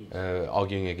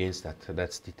arguing against that.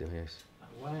 That's Tito, yes.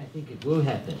 Why I think it will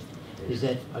happen is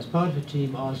that I was part of a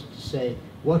team asked to say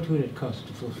what would it cost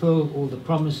to fulfil all the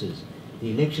promises, the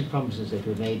election promises that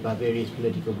were made by various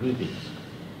political groupings.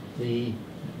 The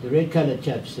red-coloured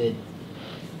chap said,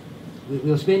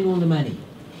 we'll spend all the money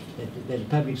that the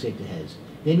public sector has.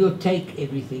 Then we'll take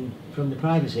everything from the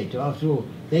private sector. After all,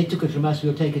 they took it from us,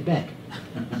 we'll take it back.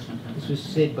 This was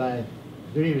said by a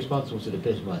very responsible sort of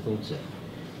person, I thought so.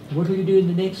 What will you do in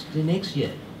the next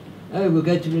year? Oh, we'll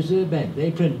go to Reserve Bank.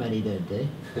 They print money, don't they?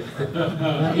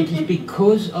 Now, it is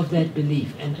because of that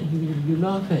belief, and you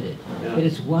laugh at it, but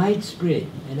it's widespread,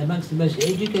 and amongst the most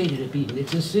educated of people,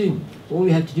 it's assumed. All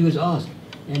you have to do is ask,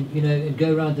 and and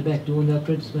go around the back door and they'll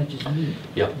print as much as you need.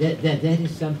 Yeah. That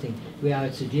is something where I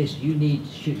would suggest you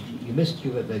missed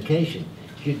your vocation.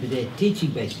 Should be there teaching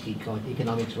basically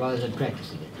economics rather than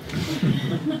practicing it.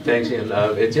 Thanks, Ian.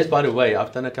 It's just by the way,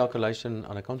 I've done a calculation,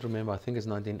 and I can't remember, I think it's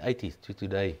 1980 to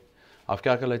today. I've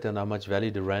calculated how much value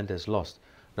the rand has lost.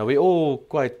 Now, we're all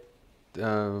quite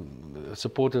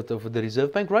supportive of the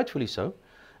Reserve Bank, rightfully so,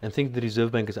 and think the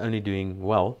Reserve Bank is only doing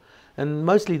well. And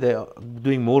mostly they are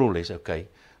doing more or less okay.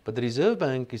 But the Reserve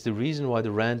Bank is the reason why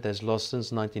the rand has lost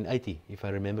since 1980, if I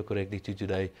remember correctly, to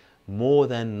today, more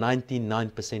than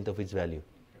 99% of its value.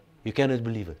 You cannot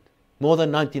believe it. More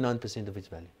than 99% of its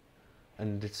value.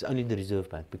 And it's only the Reserve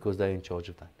Bank because they're in charge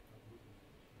of that.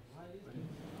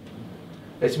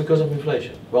 It's because of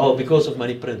inflation. Well, because of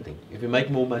money printing. If you make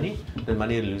more money, then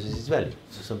money loses its value.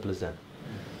 It's as simple as that.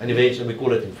 And eventually we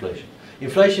call it inflation.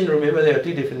 Inflation, remember, there are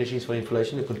two definitions for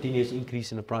inflation: a continuous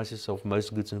increase in the prices of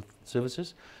most goods and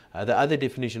services. The other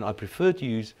definition I prefer to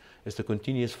use is the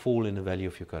continuous fall in the value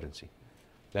of your currency.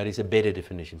 That is a better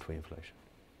definition for inflation,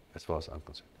 as far as I'm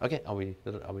concerned. Okay, are we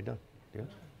done? Yeah?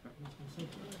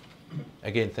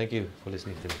 Again, thank you for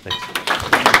listening to me.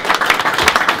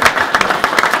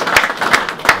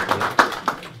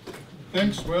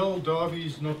 Thanks. Well,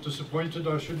 Dawie's not disappointed,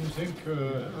 I shouldn't think.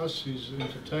 Us, he's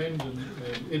entertained and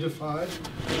edified.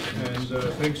 And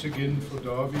thanks again for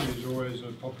Dawie. He's always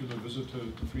a popular visitor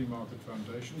at the Free Market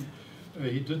Foundation.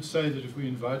 He did say that if we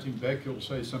invite him back, he'll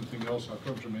say something else. I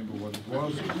can't remember what it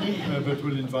was, but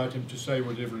we'll invite him to say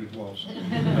whatever it was.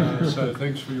 So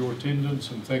thanks for your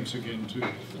attendance, and thanks again to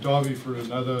Dawie for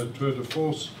another tour de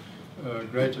force.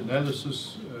 Great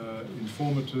analysis,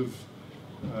 informative,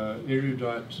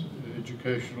 erudite,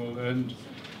 educational, and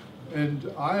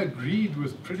I agreed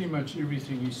with pretty much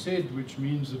everything he said, which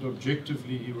means that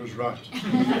objectively he was right.